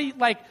anybody,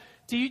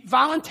 do you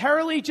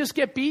voluntarily just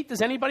get beat?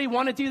 Does anybody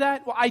want to do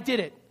that? Well, I did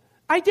it.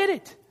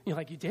 You're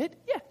like, you did?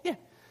 Yeah.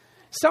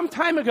 Some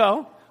time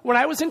ago, when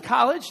I was in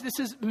college,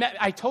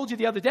 I told you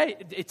the other day,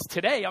 it's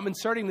today. I'm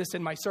inserting this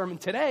in my sermon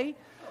today.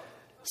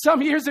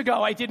 Some years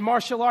ago, I did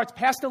martial arts.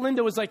 Pastor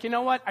Linda was like, you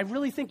know what? I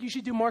really think you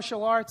should do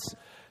martial arts.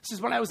 This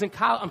is when I was in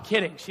college. I'm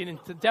kidding. She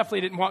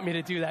definitely didn't want me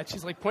to do that.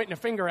 She's like pointing a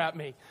finger at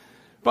me.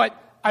 But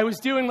I was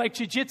doing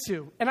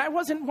jiu-jitsu. And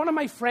one of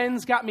my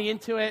friends got me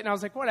into it. And I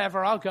was like,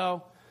 whatever, I'll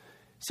go.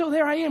 So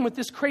there I am with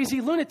this crazy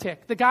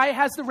lunatic. The guy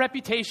has the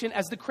reputation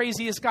as the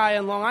craziest guy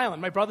on Long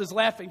Island. My brother's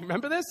laughing.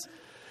 Remember this?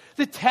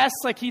 The tests,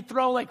 he'd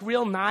throw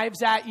real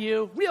knives at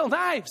you. Real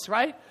knives,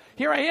 right?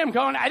 Here I am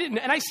going,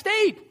 and I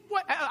stayed.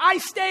 What? I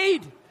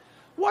stayed.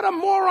 What a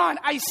moron.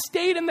 I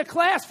stayed in the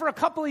class for a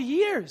couple of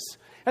years.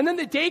 And then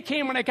the day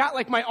came when I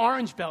got my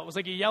orange belt. It was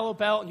like a yellow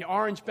belt and your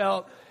orange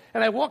belt.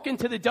 And I walk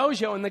into the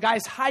dojo and the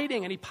guy's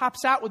hiding and he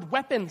pops out with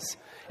weapons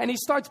and he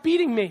starts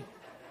beating me.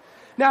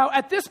 Now,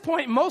 at this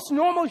point, most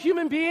normal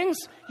human beings,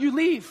 you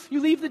leave. You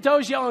leave the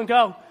dojo and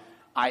go,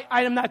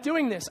 I am not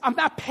doing this. I'm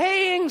not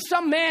paying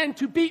some man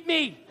to beat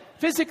me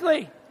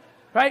physically,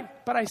 right?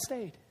 But I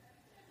stayed.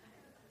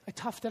 I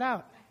toughed it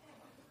out.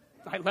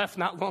 I left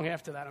not long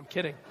after that. I'm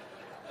kidding.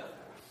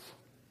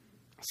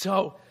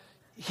 So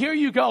here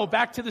you go,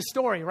 back to the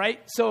story, right?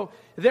 So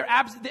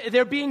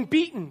they're being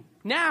beaten.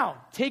 Now,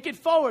 take it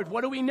forward.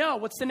 What do we know?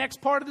 What's the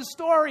next part of the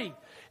story?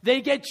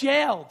 They get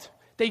jailed.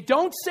 They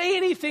don't say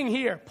anything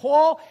here.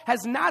 Paul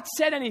has not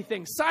said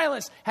anything.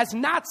 Silas has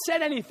not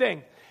said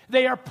anything.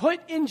 They are put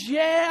in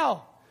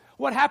jail.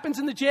 What happens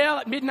in the jail?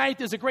 At midnight,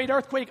 there's a great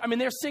earthquake.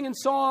 They're singing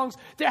songs.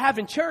 They're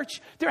having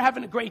church. They're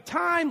having a great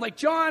time. Like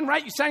John,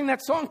 right? You sang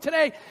that song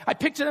today. I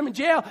picture them in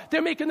jail.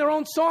 They're making their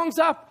own songs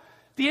up.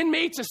 The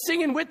inmates are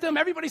singing with them.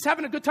 Everybody's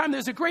having a good time.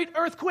 There's a great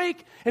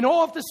earthquake, and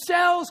all of the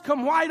cells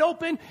come wide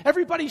open.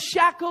 Everybody's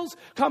shackles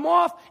come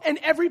off, and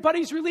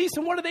everybody's released.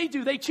 And what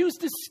do? They choose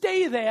to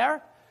stay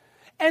there,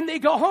 and they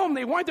go home.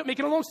 They wind up,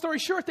 making a long story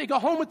short, they go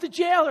home with the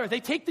jailer. They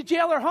take the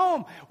jailer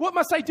home. What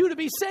must I do to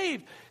be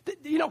saved?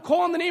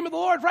 Call on the name of the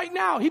Lord right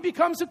now. He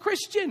becomes a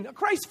Christian, a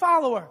Christ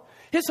follower.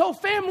 His whole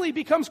family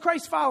becomes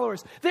Christ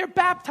followers. They're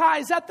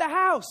baptized at the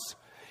house.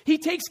 He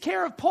takes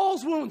care of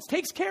Paul's wounds,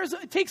 takes care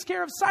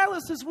of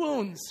Silas's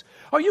wounds.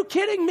 Are you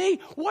kidding me?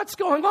 What's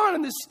going on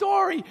in this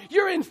story?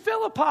 You're in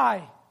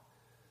Philippi.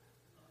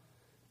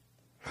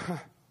 The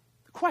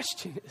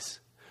question is,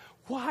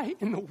 why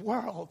in the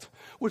world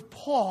would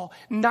Paul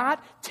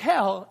not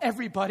tell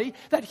everybody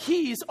that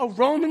he's a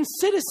Roman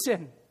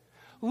citizen?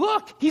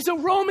 Look, he's a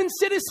Roman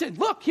citizen.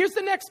 Look, here's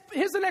the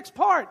next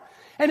part.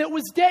 And it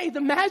was day.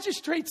 The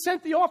magistrate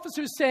sent the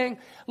officers saying,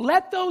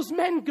 let those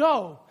men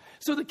go.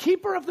 So the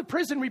keeper of the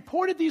prison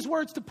reported these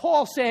words to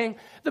Paul, saying,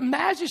 the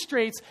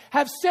magistrates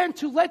have sent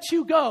to let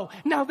you go.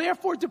 Now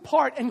therefore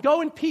depart and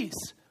go in peace.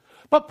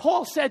 But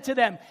Paul said to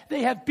them,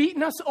 they have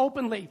beaten us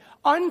openly,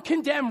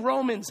 uncondemned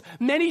Romans.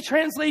 Many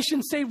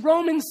translations say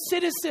Roman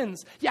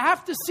citizens. You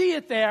have to see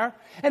it there.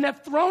 And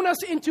have thrown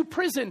us into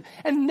prison.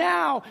 And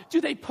now do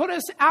they put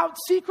us out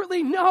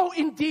secretly? No,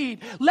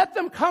 indeed. Let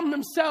them come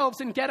themselves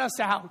and get us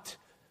out.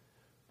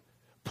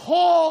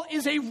 Paul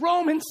is a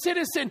Roman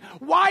citizen.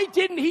 Why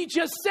didn't he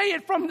just say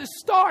it from the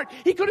start?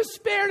 He could have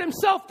spared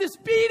himself this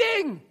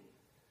beating.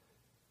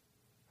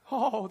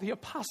 Oh, the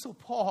Apostle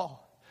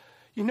Paul.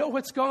 You know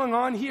what's going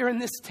on here in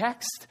this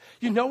text?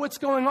 You know what's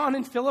going on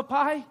in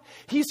Philippi?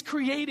 He's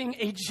creating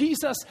a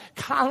Jesus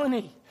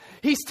colony.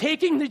 He's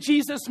taking the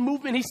Jesus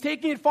movement. He's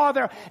taking it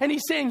farther. And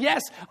he's saying,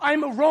 yes,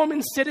 I'm a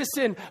Roman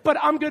citizen, but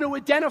I'm going to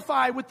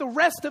identify with the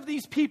rest of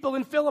these people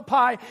in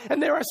Philippi.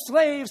 And there are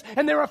slaves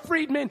and there are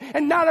freedmen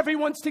and not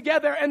everyone's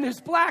together. And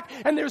there's black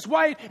and there's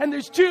white and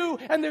there's Jew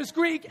and there's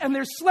Greek and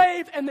there's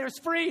slave and there's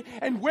free.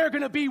 And we're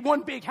going to be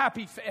one big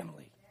happy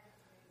family.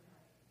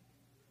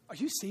 Are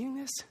you seeing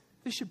this?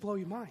 This should blow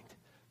your mind.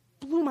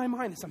 Blew my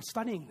mind as I'm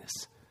studying this.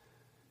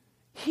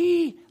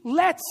 He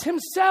lets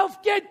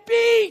himself get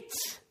beat.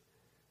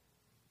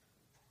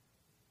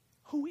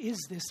 Who is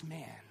this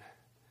man?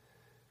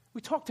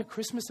 We talked at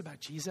Christmas about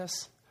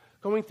Jesus,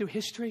 going through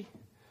history.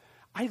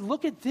 I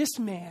look at this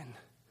man,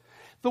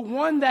 the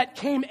one that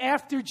came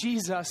after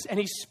Jesus, and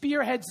he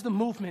spearheads the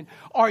movement.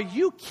 Are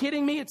you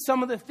kidding me at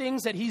some of the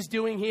things that he's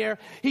doing here?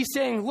 He's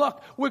saying,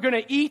 look, we're going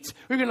to eat,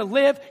 we're going to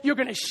live, you're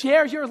going to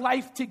share your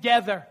life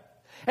together.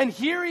 And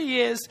here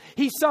he is.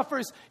 He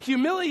suffers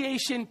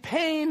humiliation,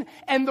 pain,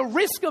 and the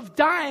risk of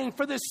dying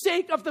for the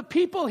sake of the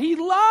people he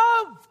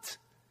loved.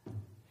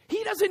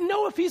 He doesn't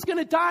know if he's going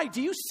to die.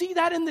 Do you see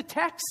that in the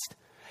text?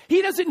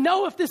 He doesn't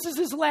know if this is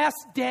his last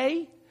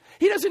day.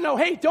 He doesn't know,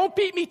 hey, don't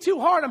beat me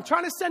too hard. I'm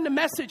trying to send a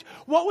message.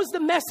 What was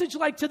the message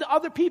like to the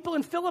other people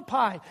in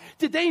Philippi?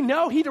 Did they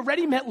know he'd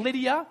already met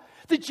Lydia?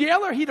 The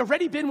jailer, he'd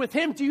already been with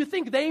him. Do you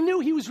think they knew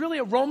he was really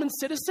a Roman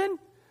citizen?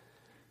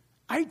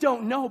 I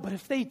don't know, but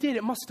if they did,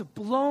 it must have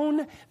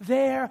blown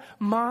their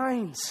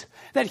minds.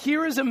 That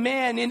here is a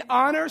man in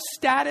honor,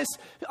 status,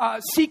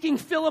 seeking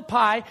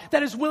Philippi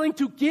that is willing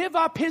to give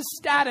up his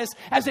status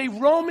as a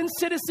Roman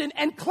citizen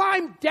and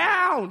climb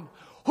down.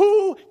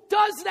 Who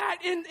does that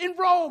in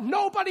Rome?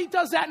 Nobody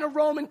does that in a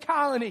Roman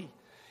colony.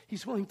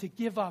 He's willing to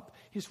give up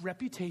his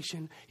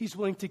reputation. He's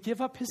willing to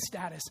give up his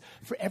status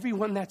for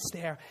everyone that's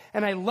there.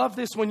 And I love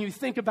this when you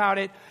think about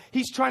it.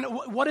 He's trying to,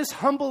 what does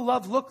humble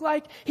love look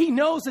like? He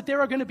knows that there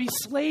are going to be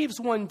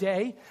slaves one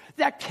day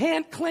that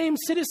can't claim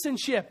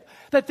citizenship,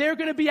 that they're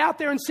going to be out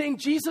there and saying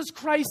Jesus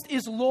Christ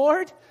is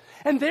Lord.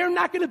 And they're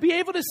not going to be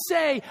able to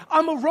say,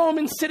 I'm a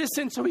Roman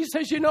citizen. So he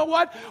says, you know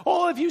what?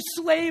 All of you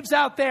slaves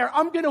out there,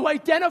 I'm going to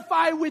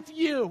identify with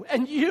you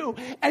and you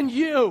and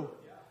you.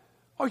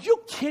 Are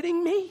you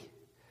kidding me?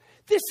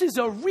 This is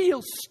a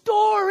real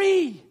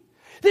story.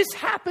 This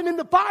happened in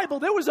the Bible.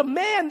 There was a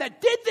man that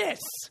did this.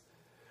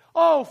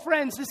 Oh,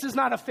 friends, this is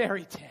not a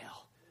fairy tale.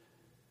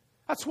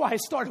 That's why I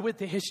started with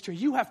the history.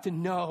 You have to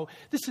know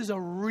this is a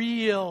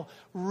real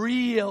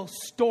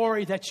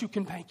story that you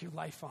can bank your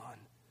life on.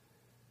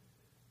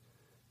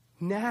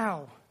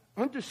 Now,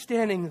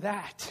 understanding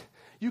that,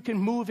 you can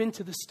move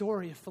into the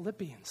story of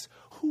Philippians.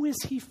 Who is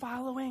he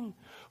following?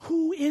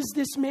 Who is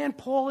this man,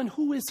 Paul, and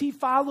who is he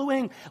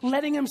following?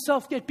 Letting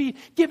himself get beat,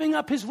 giving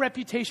up his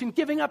reputation,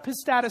 giving up his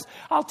status.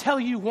 I'll tell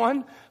you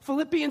one.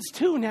 Philippians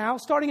 2 now,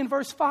 starting in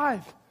verse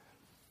 5.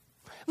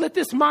 Let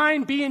this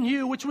mind be in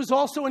you, which was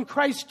also in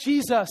Christ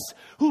Jesus,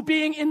 who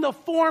being in the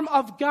form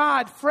of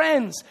God,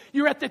 friends,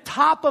 you're at the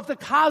top of the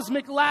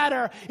cosmic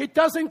ladder. It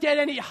doesn't get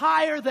any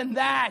higher than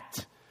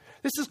that.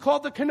 This is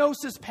called the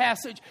kenosis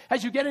passage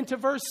as you get into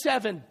verse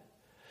 7.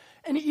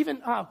 And even,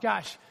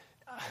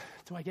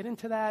 do I get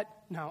into that?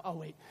 No, I'll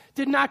wait.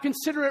 Did not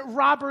consider it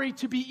robbery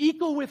to be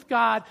equal with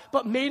God,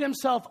 but made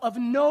himself of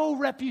no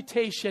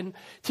reputation,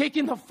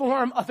 taking the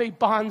form of a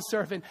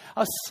bondservant,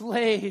 a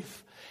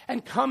slave,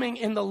 and coming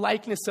in the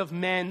likeness of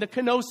men. The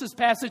kenosis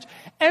passage,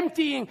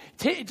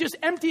 just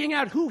emptying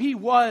out who he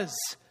was,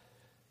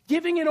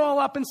 giving it all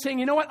up and saying,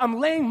 you know what, I'm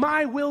laying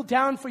my will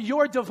down for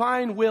your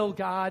divine will,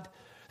 God,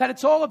 that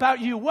it's all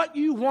about you, what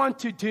you want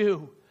to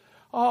do.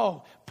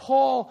 Oh,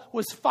 Paul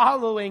was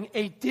following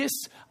a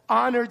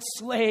dishonored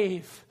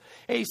slave,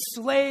 a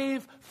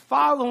slave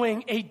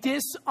following a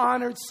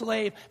dishonored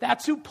slave.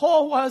 That's who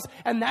Paul was,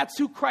 and that's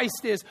who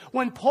Christ is.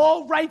 When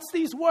Paul writes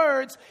these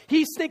words,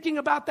 he's thinking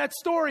about that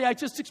story I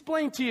just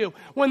explained to you.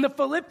 When the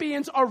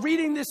Philippians are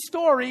reading this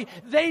story,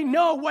 they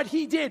know what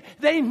he did.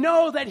 They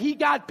know that he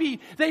got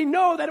beat. They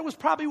know that it was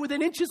probably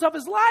within inches of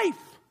his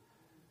life.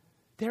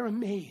 They're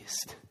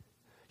amazed.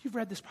 You've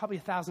read this probably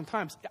 1,000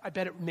 times. I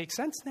bet it makes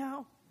sense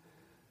now.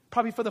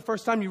 Probably for the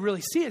first time you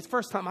really see it. It's the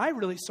first time I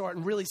really saw it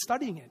and really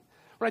studying it.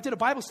 When I did a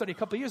Bible study a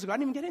couple of years ago, I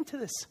didn't even get into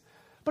this.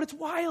 But it's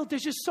wild.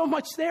 There's just so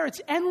much there.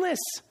 It's endless.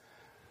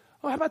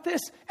 Oh, how about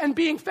this? And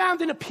being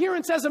found in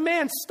appearance as a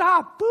man.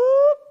 Stop.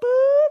 Boop,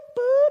 boop,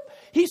 boop.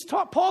 He's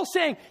taught Paul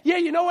saying, yeah,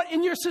 you know what?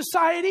 In your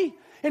society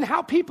and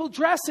how people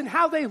dress and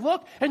how they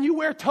look and you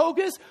wear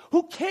togas,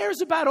 who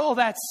cares about all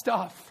that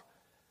stuff?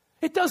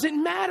 It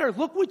doesn't matter.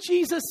 Look what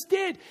Jesus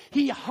did.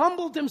 He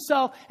humbled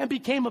himself and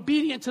became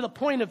obedient to the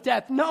point of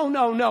death. No.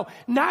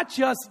 Not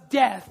just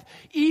death,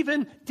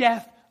 even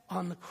death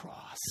on the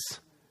cross.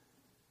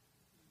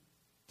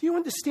 Do you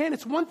understand?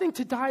 It's one thing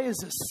to die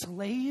as a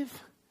slave,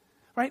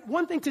 right?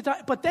 One thing to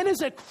die, but then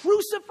as a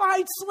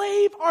crucified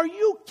slave? Are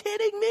you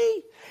kidding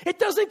me? It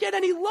doesn't get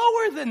any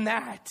lower than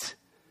that.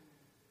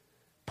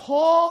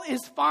 Paul is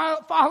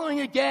following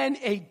again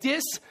a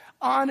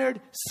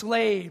dishonored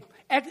slave.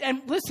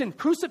 And listen,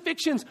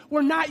 crucifixions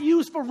were not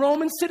used for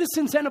Roman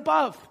citizens and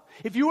above.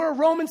 If you were a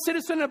Roman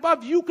citizen and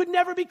above, you could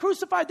never be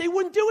crucified. They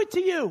wouldn't do it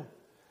to you.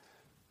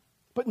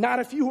 But not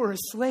if you were a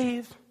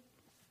slave.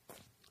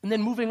 And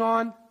then moving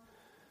on,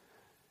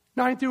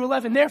 9 through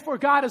 11. Therefore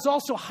God has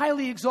also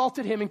highly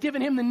exalted him and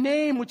given him the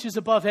name which is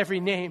above every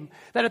name,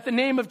 that at the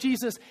name of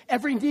Jesus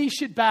every knee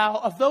should bow,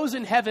 of those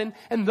in heaven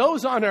and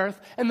those on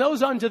earth and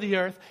those under the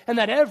earth, and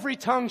that every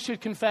tongue should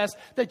confess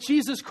that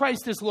Jesus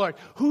Christ is Lord.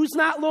 Who's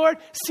not Lord?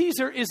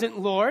 Caesar isn't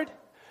Lord.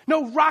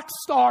 No rock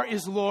star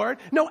is Lord.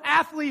 No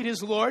athlete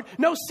is Lord.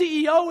 No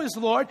CEO is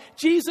Lord.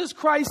 Jesus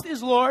Christ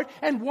is Lord.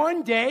 And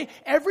one day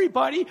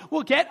everybody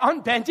will get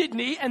on bended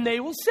knee and they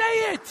will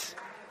say it.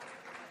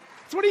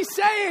 That's what he's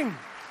saying.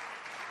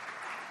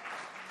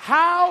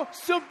 How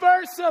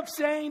subversive,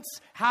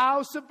 saints.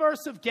 How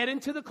subversive. Get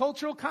into the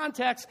cultural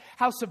context.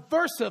 How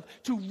subversive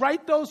to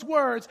write those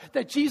words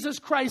that Jesus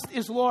Christ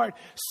is Lord.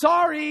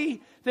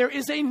 Sorry, there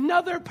is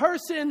another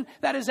person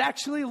that is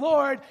actually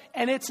Lord,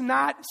 and it's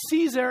not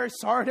Caesar.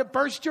 Sorry to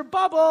burst your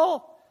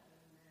bubble.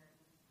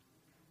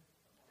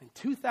 And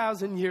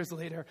 2,000 years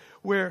later,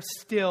 we're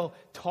still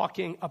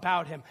talking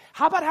about him.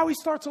 How about how he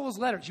starts all his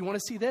letters? You want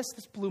to see this?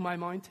 This blew my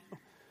mind too.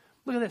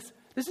 Look at this.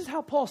 This is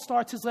how Paul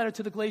starts his letter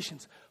to the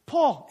Galatians.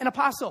 Paul, an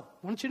apostle.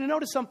 I want you to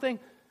notice something.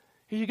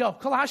 Here you go.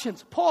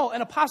 Colossians, Paul,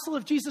 an apostle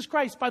of Jesus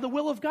Christ by the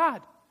will of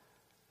God.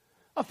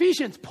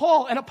 Ephesians,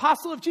 Paul, an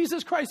apostle of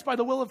Jesus Christ by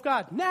the will of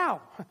God.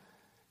 Now,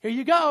 here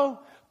you go.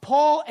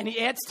 Paul, and he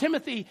adds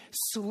Timothy,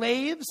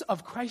 slaves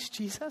of Christ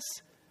Jesus.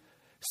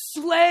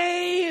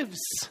 Slaves.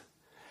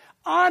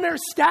 Honor,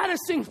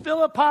 statusing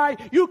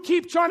Philippi. You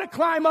keep trying to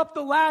climb up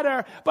the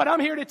ladder, but I'm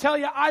here to tell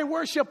you, I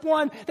worship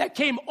one that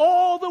came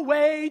all the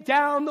way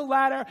down the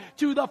ladder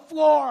to the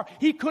floor.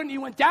 He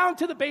went down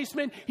to the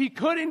basement. He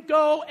couldn't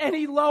go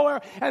any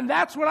lower. And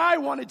that's what I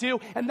want to do.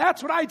 And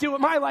that's what I do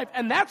in my life.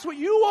 And that's what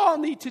you all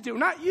need to do.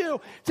 Not you,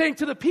 saying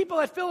to the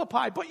people at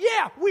Philippi. But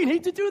yeah, we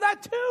need to do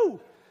that too.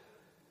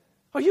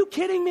 Are you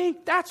kidding me?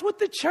 That's what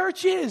the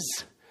church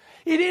is.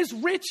 It is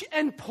rich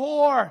and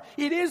poor.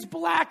 It is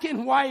black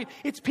and white.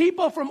 It's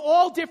people from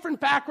all different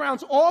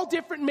backgrounds, all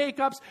different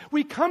makeups.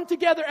 We come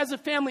together as a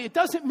family. It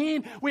doesn't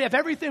mean we have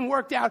everything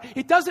worked out.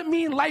 It doesn't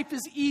mean life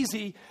is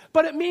easy.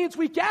 But it means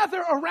we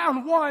gather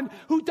around one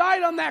who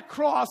died on that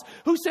cross,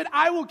 who said,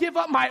 I will give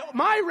up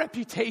my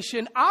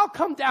reputation. I'll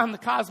come down the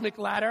cosmic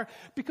ladder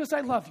because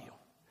I love you.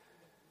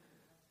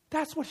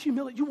 That's what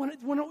humility, you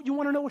want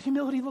to know what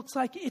humility looks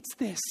like? It's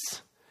this.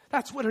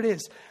 That's what it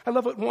is. I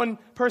love what one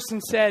person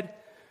said.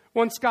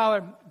 One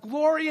scholar,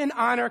 glory and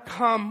honor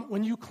come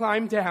when you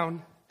climb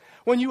down.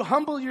 When you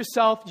humble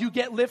yourself, you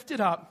get lifted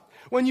up.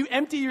 When you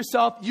empty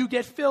yourself, you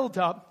get filled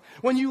up.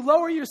 When you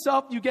lower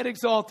yourself, you get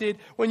exalted.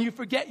 When you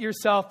forget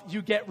yourself,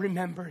 you get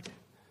remembered.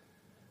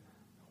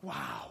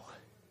 Wow.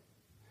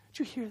 Did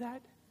you hear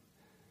that?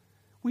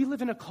 We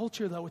live in a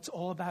culture, though, it's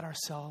all about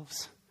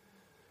ourselves.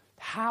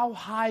 How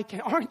high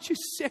aren't you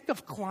sick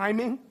of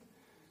climbing?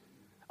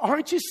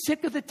 Aren't you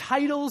sick of the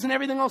titles and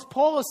everything else?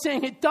 Paul is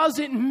saying it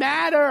doesn't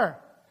matter.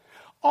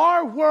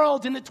 Our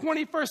world in the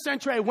 21st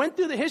century, I went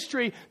through the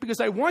history because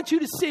I want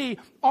you to see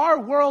our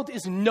world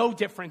is no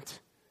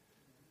different.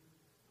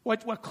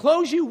 What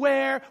clothes you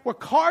wear, what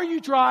car you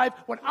drive,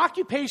 what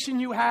occupation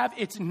you have,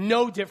 it's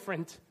no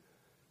different.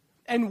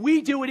 And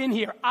we do it in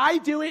here. I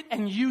do it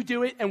and you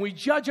do it, and we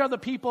judge other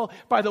people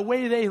by the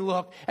way they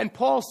look. And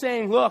Paul's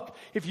saying, look,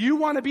 if you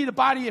want to be the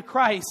body of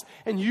Christ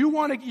and you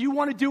want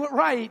to do it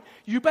right,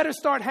 you better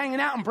start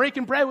hanging out and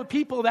breaking bread with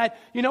people that,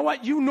 you know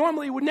what, you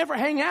normally would never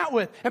hang out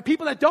with. And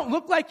people that don't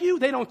look like you,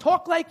 they don't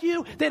talk like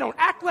you, they don't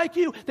act like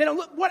you, they don't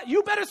look, what,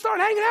 you better start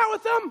hanging out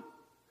with them.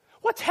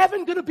 What's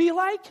heaven going to be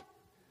like?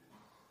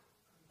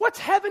 What's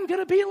heaven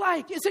going to be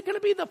like? Is it going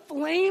to be the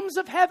flames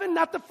of heaven,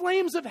 not the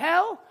flames of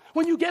hell?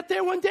 When you get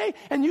there one day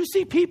and you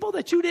see people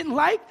that you didn't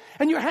like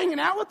and you're hanging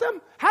out with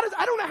them,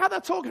 I don't know how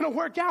that's all going to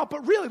work out,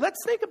 but really, let's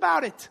think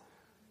about it.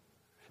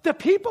 The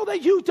people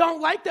that you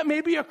don't like that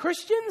maybe are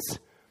Christians,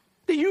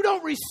 that you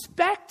don't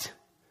respect,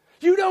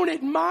 you don't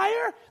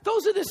admire,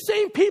 those are the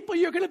same people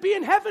you're going to be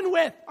in heaven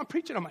with. I'm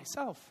preaching to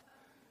myself.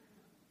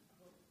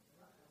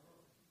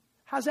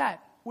 How's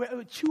that?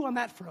 Chew on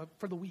that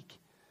for the week.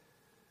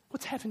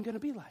 What's heaven going to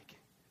be like?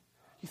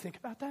 You think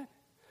about that?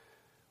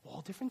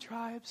 All different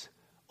tribes,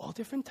 all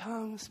different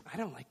tongues. I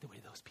don't like the way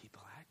those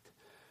people act.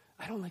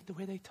 I don't like the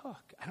way they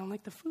talk. I don't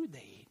like the food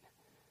they eat.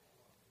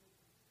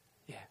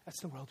 Yeah,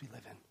 that's the world we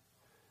live in.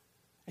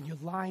 And you're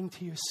lying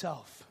to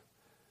yourself.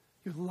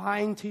 You're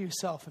lying to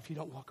yourself if you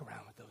don't walk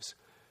around with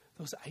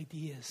those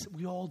ideas.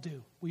 We all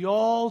do. We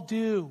all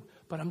do.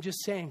 But I'm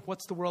just saying,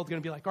 what's the world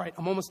going to be like? All right,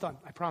 I'm almost done.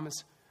 I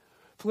promise.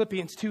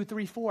 Philippians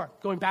 2:3-4,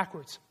 going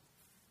backwards.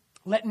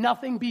 Let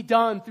nothing be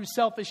done through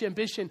selfish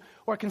ambition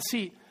or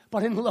conceit,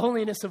 but in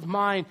lowliness of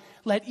mind,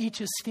 let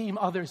each esteem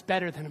others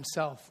better than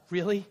himself.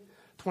 Really?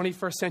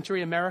 21st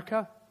century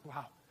America?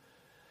 Wow.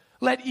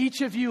 Let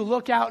each of you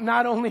look out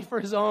not only for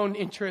his own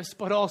interests,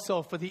 but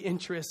also for the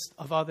interests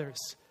of others.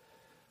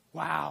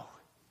 Wow.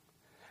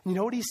 You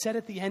know what he said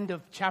at the end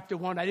of chapter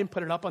 1? I didn't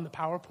put it up on the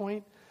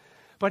PowerPoint.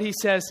 But he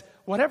says,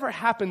 whatever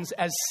happens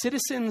as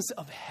citizens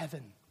of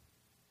heaven.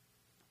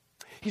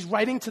 He's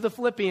writing to the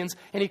Philippians,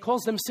 and he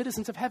calls them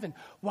citizens of heaven.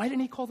 Why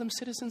didn't he call them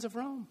citizens of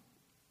Rome?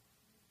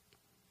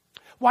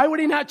 Why would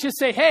he not just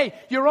say, hey,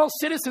 you're all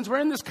citizens. We're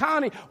in this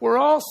colony. We're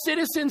all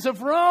citizens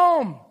of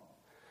Rome.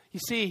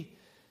 You see,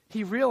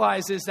 he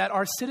realizes that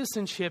our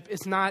citizenship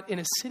is not in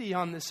a city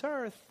on this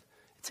earth.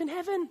 It's in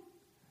heaven.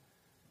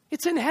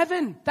 It's in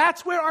heaven.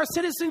 That's where our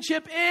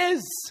citizenship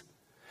is.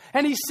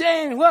 And he's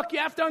saying, look, you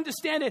have to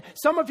understand it.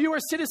 Some of you are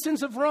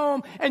citizens of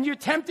Rome, and you're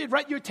tempted,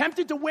 right? You're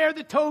tempted to wear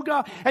the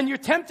toga, and you're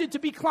tempted to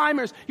be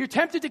climbers. You're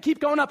tempted to keep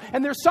going up.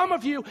 And there's some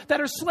of you that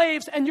are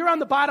slaves, and you're on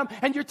the bottom,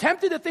 and you're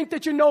tempted to think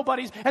that you're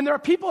nobodies. And there are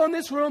people in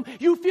this room,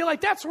 you feel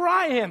like that's where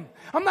I am.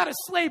 I'm not a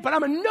slave, but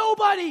I'm a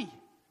nobody.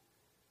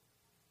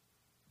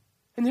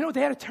 And you know,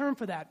 they had a term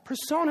for that.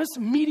 Personus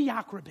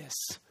mediocribus.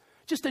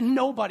 Just a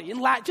nobody. In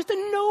Latin, just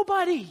a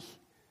nobody.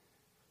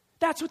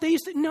 That's what they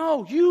used to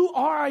know. You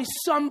are a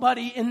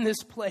somebody in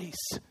this place.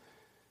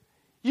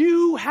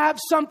 You have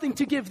something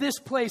to give this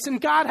place, and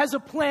God has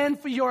a plan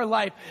for your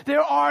life.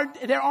 There aren't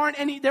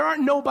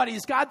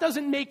nobodies. God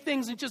doesn't make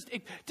things and just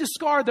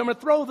discard them or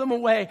throw them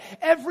away.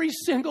 Every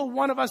single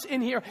one of us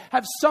in here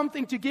have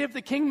something to give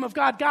the kingdom of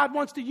God. God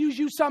wants to use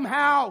you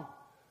somehow.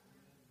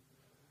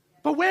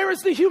 But where is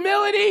the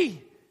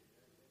humility?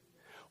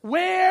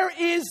 Where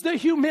is the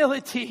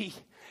humility?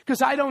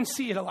 Because I don't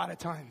see it a lot of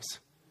times.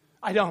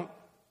 I don't.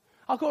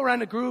 I'll go around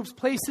to groups,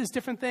 places,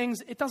 different things.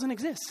 It doesn't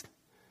exist.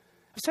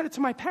 I've said it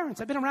to my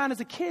parents. I've been around as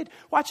a kid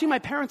watching my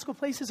parents go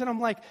places, and I'm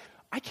like,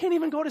 I can't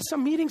even go to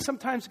some meetings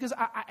sometimes because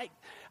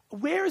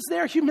where's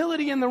their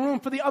humility in the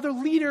room for the other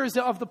leaders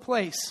of the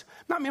place?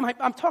 Not me.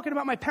 I'm talking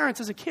about my parents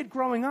as a kid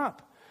growing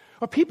up,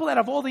 or people that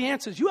have all the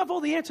answers. You have all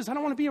the answers. I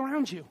don't want to be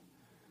around you.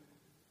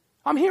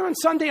 I'm here on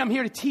Sunday. I'm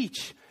here to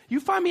teach. You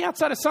find me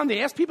outside of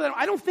Sunday. Ask people.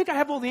 I don't think I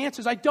have all the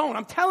answers. I don't.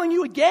 I'm telling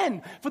you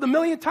again for the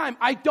millionth time.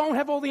 I don't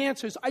have all the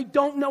answers. I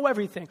don't know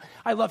everything.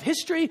 I love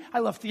history. I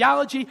love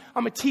theology.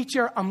 I'm a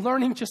teacher. I'm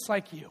learning just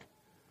like you.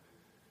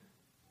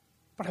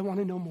 But I want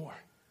to know more.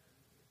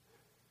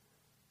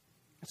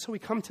 And so we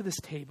come to this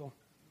table.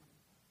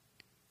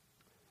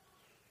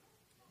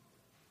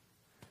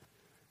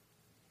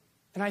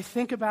 And I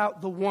think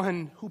about the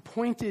one who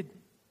pointed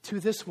to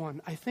this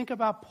one. I think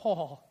about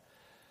Paul.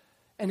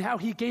 And how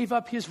he gave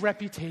up his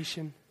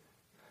reputation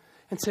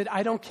and said,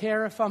 I don't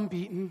care if I'm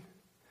beaten.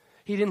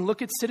 He didn't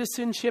look at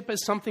citizenship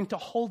as something to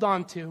hold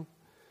on to.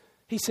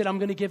 He said, I'm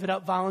going to give it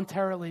up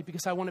voluntarily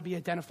because I want to be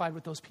identified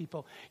with those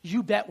people.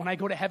 You bet when I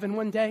go to heaven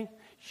one day,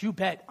 you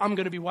bet I'm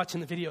going to be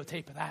watching the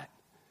videotape of that.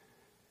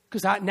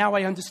 Because now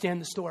I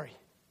understand the story.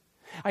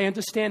 I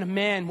understand a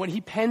man, when he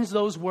pens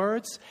those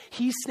words,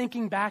 he's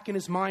thinking back in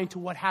his mind to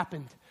what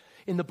happened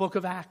in the book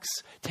of Acts,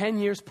 10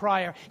 years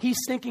prior. He's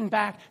thinking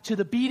back to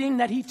the beating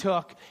that he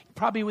took,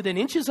 probably within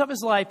inches of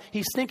his life.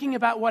 He's thinking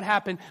about what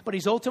happened, but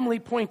he's ultimately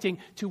pointing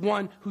to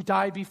one who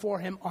died before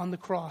him on the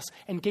cross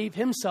and gave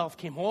himself,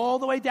 came all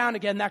the way down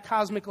again, that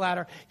cosmic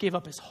ladder, gave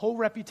up his whole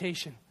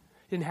reputation.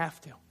 He didn't have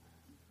to,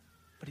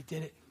 but he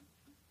did it.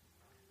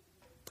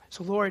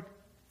 So Lord,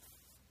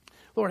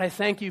 I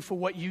thank you for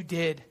what you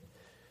did.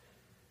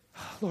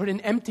 Lord,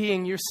 in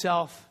emptying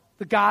yourself,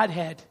 the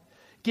Godhead,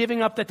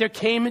 giving up, that there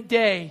came a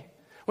day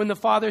when the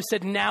Father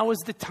said, now is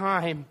the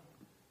time.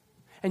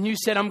 And you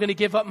said, I'm going to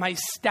give up my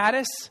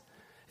status,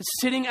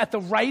 sitting at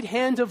the right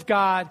hand of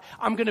God.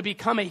 I'm going to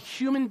become a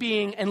human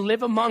being and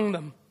live among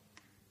them.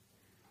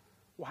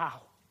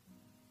 Wow.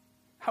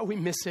 How we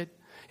miss it.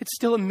 It's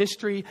still a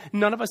mystery.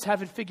 None of us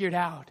have it figured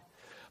out.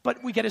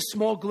 But we get a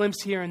small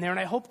glimpse here and there. And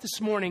I hope this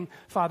morning,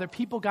 Father,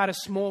 people got a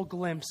small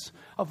glimpse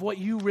of what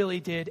you really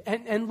did.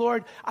 And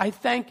Lord, I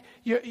thank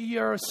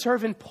your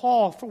servant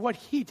Paul for what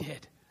he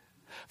did.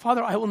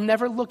 Father, I will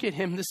never look at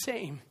him the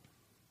same.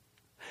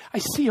 I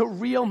see a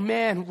real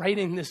man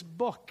writing this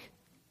book.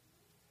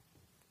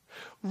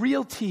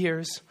 Real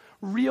tears,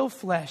 real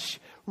flesh,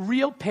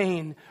 real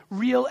pain,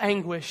 real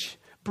anguish,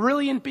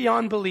 brilliant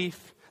beyond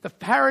belief, the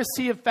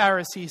Pharisee of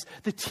Pharisees,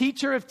 the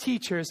teacher of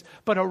teachers,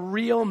 but a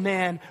real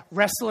man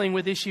wrestling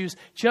with issues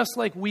just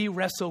like we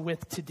wrestle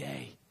with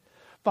today.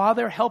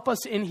 Father, help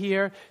us in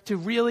here to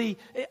really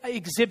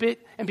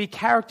exhibit and be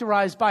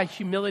characterized by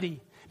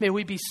humility. May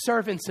we be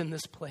servants in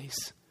this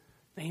place.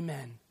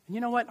 Amen. And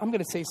you know what? I'm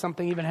going to say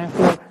something even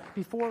after.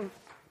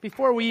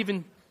 Before we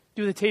even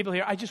do the table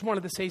here, I just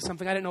wanted to say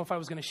something. I didn't know if I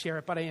was going to share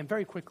it, but I am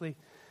very quickly.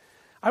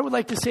 I would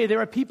like to say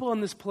there are people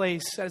in this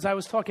place, as I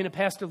was talking to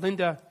Pastor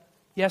Linda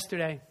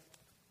yesterday,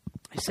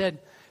 I said,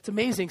 it's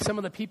amazing some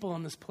of the people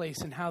in this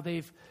place and how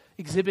they've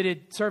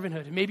exhibited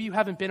servanthood. And maybe you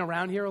haven't been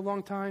around here a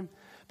long time,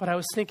 but I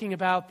was thinking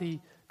about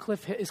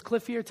is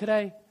Cliff here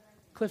today?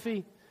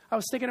 Cliffy? I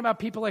was thinking about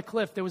people like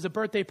Cliff. There was a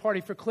birthday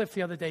party for Cliff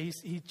the other day.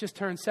 He just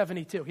turned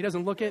 72. He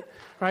doesn't look it,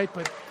 right?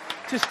 But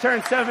just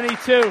turned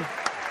 72.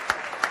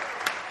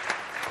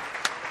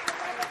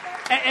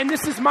 And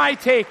this is my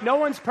take. No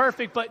one's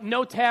perfect, but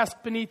no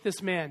task beneath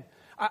this man.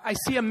 I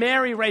see a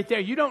Mary right there.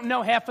 You don't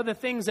know half of the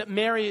things that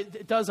Mary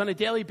does on a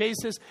daily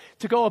basis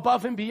to go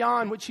above and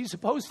beyond what she's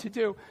supposed to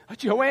do.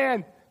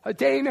 Joanne,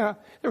 Dana,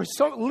 there was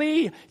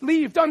Lee,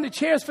 you've done the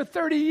chairs for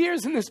 30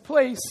 years in this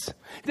place.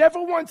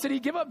 Never once did he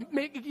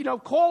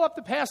call up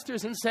the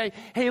pastors and say,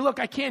 hey, look,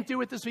 I can't do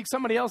it this week.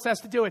 Somebody else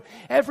has to do it.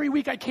 Every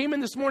week I came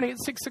in this morning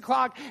at 6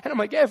 o'clock, and I'm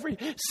like, every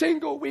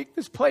single week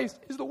this place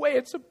is the way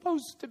it's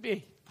supposed to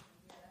be.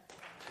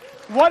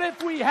 What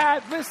if we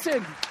had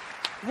 1,000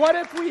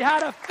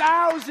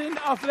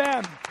 of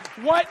them?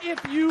 What if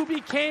you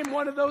became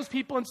one of those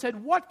people and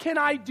said, what can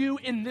I do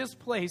in this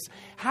place?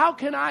 How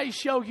can I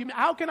show you?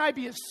 How can I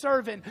be a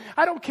servant?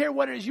 I don't care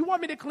what it is. You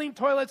want me to clean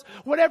toilets?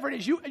 Whatever it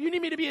is. You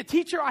need me to be a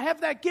teacher? I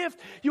have that gift.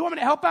 You want me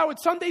to help out with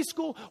Sunday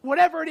school?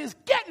 Whatever it is,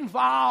 get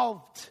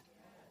involved.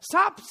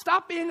 Stop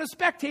being a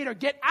spectator.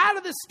 Get out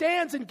of the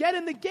stands and get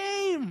in the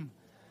game.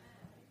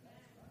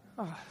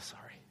 Oh,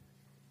 sorry.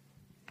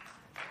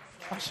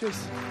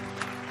 Ushers.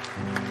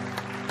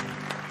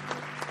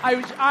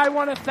 I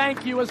want to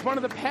thank you as one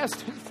of the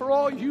pastors for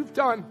all you've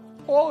done.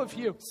 All of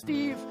you.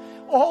 Steve,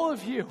 all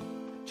of you.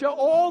 Joe,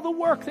 all the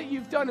work that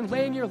you've done in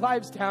laying your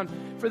lives down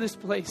for this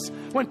place.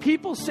 When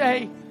people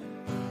say,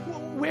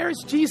 where's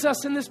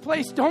Jesus in this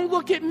place? Don't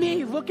look at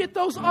me. Look at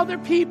those other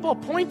people.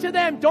 Point to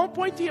them. Don't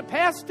point to your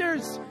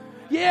pastors.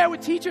 Yeah, we're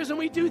teachers and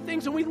we do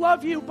things and we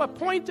love you, but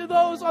point to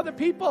those other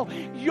people.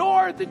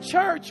 You're the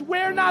church.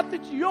 We're not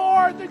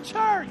you're the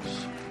church.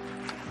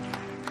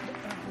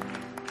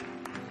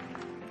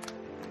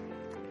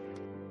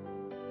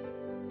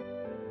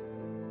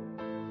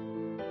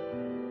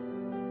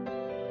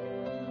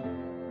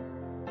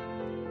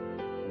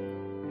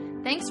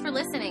 Thanks for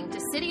listening to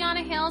City on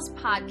a Hill's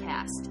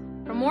podcast.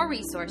 For more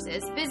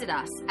resources, visit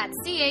us at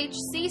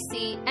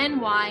chccny.com.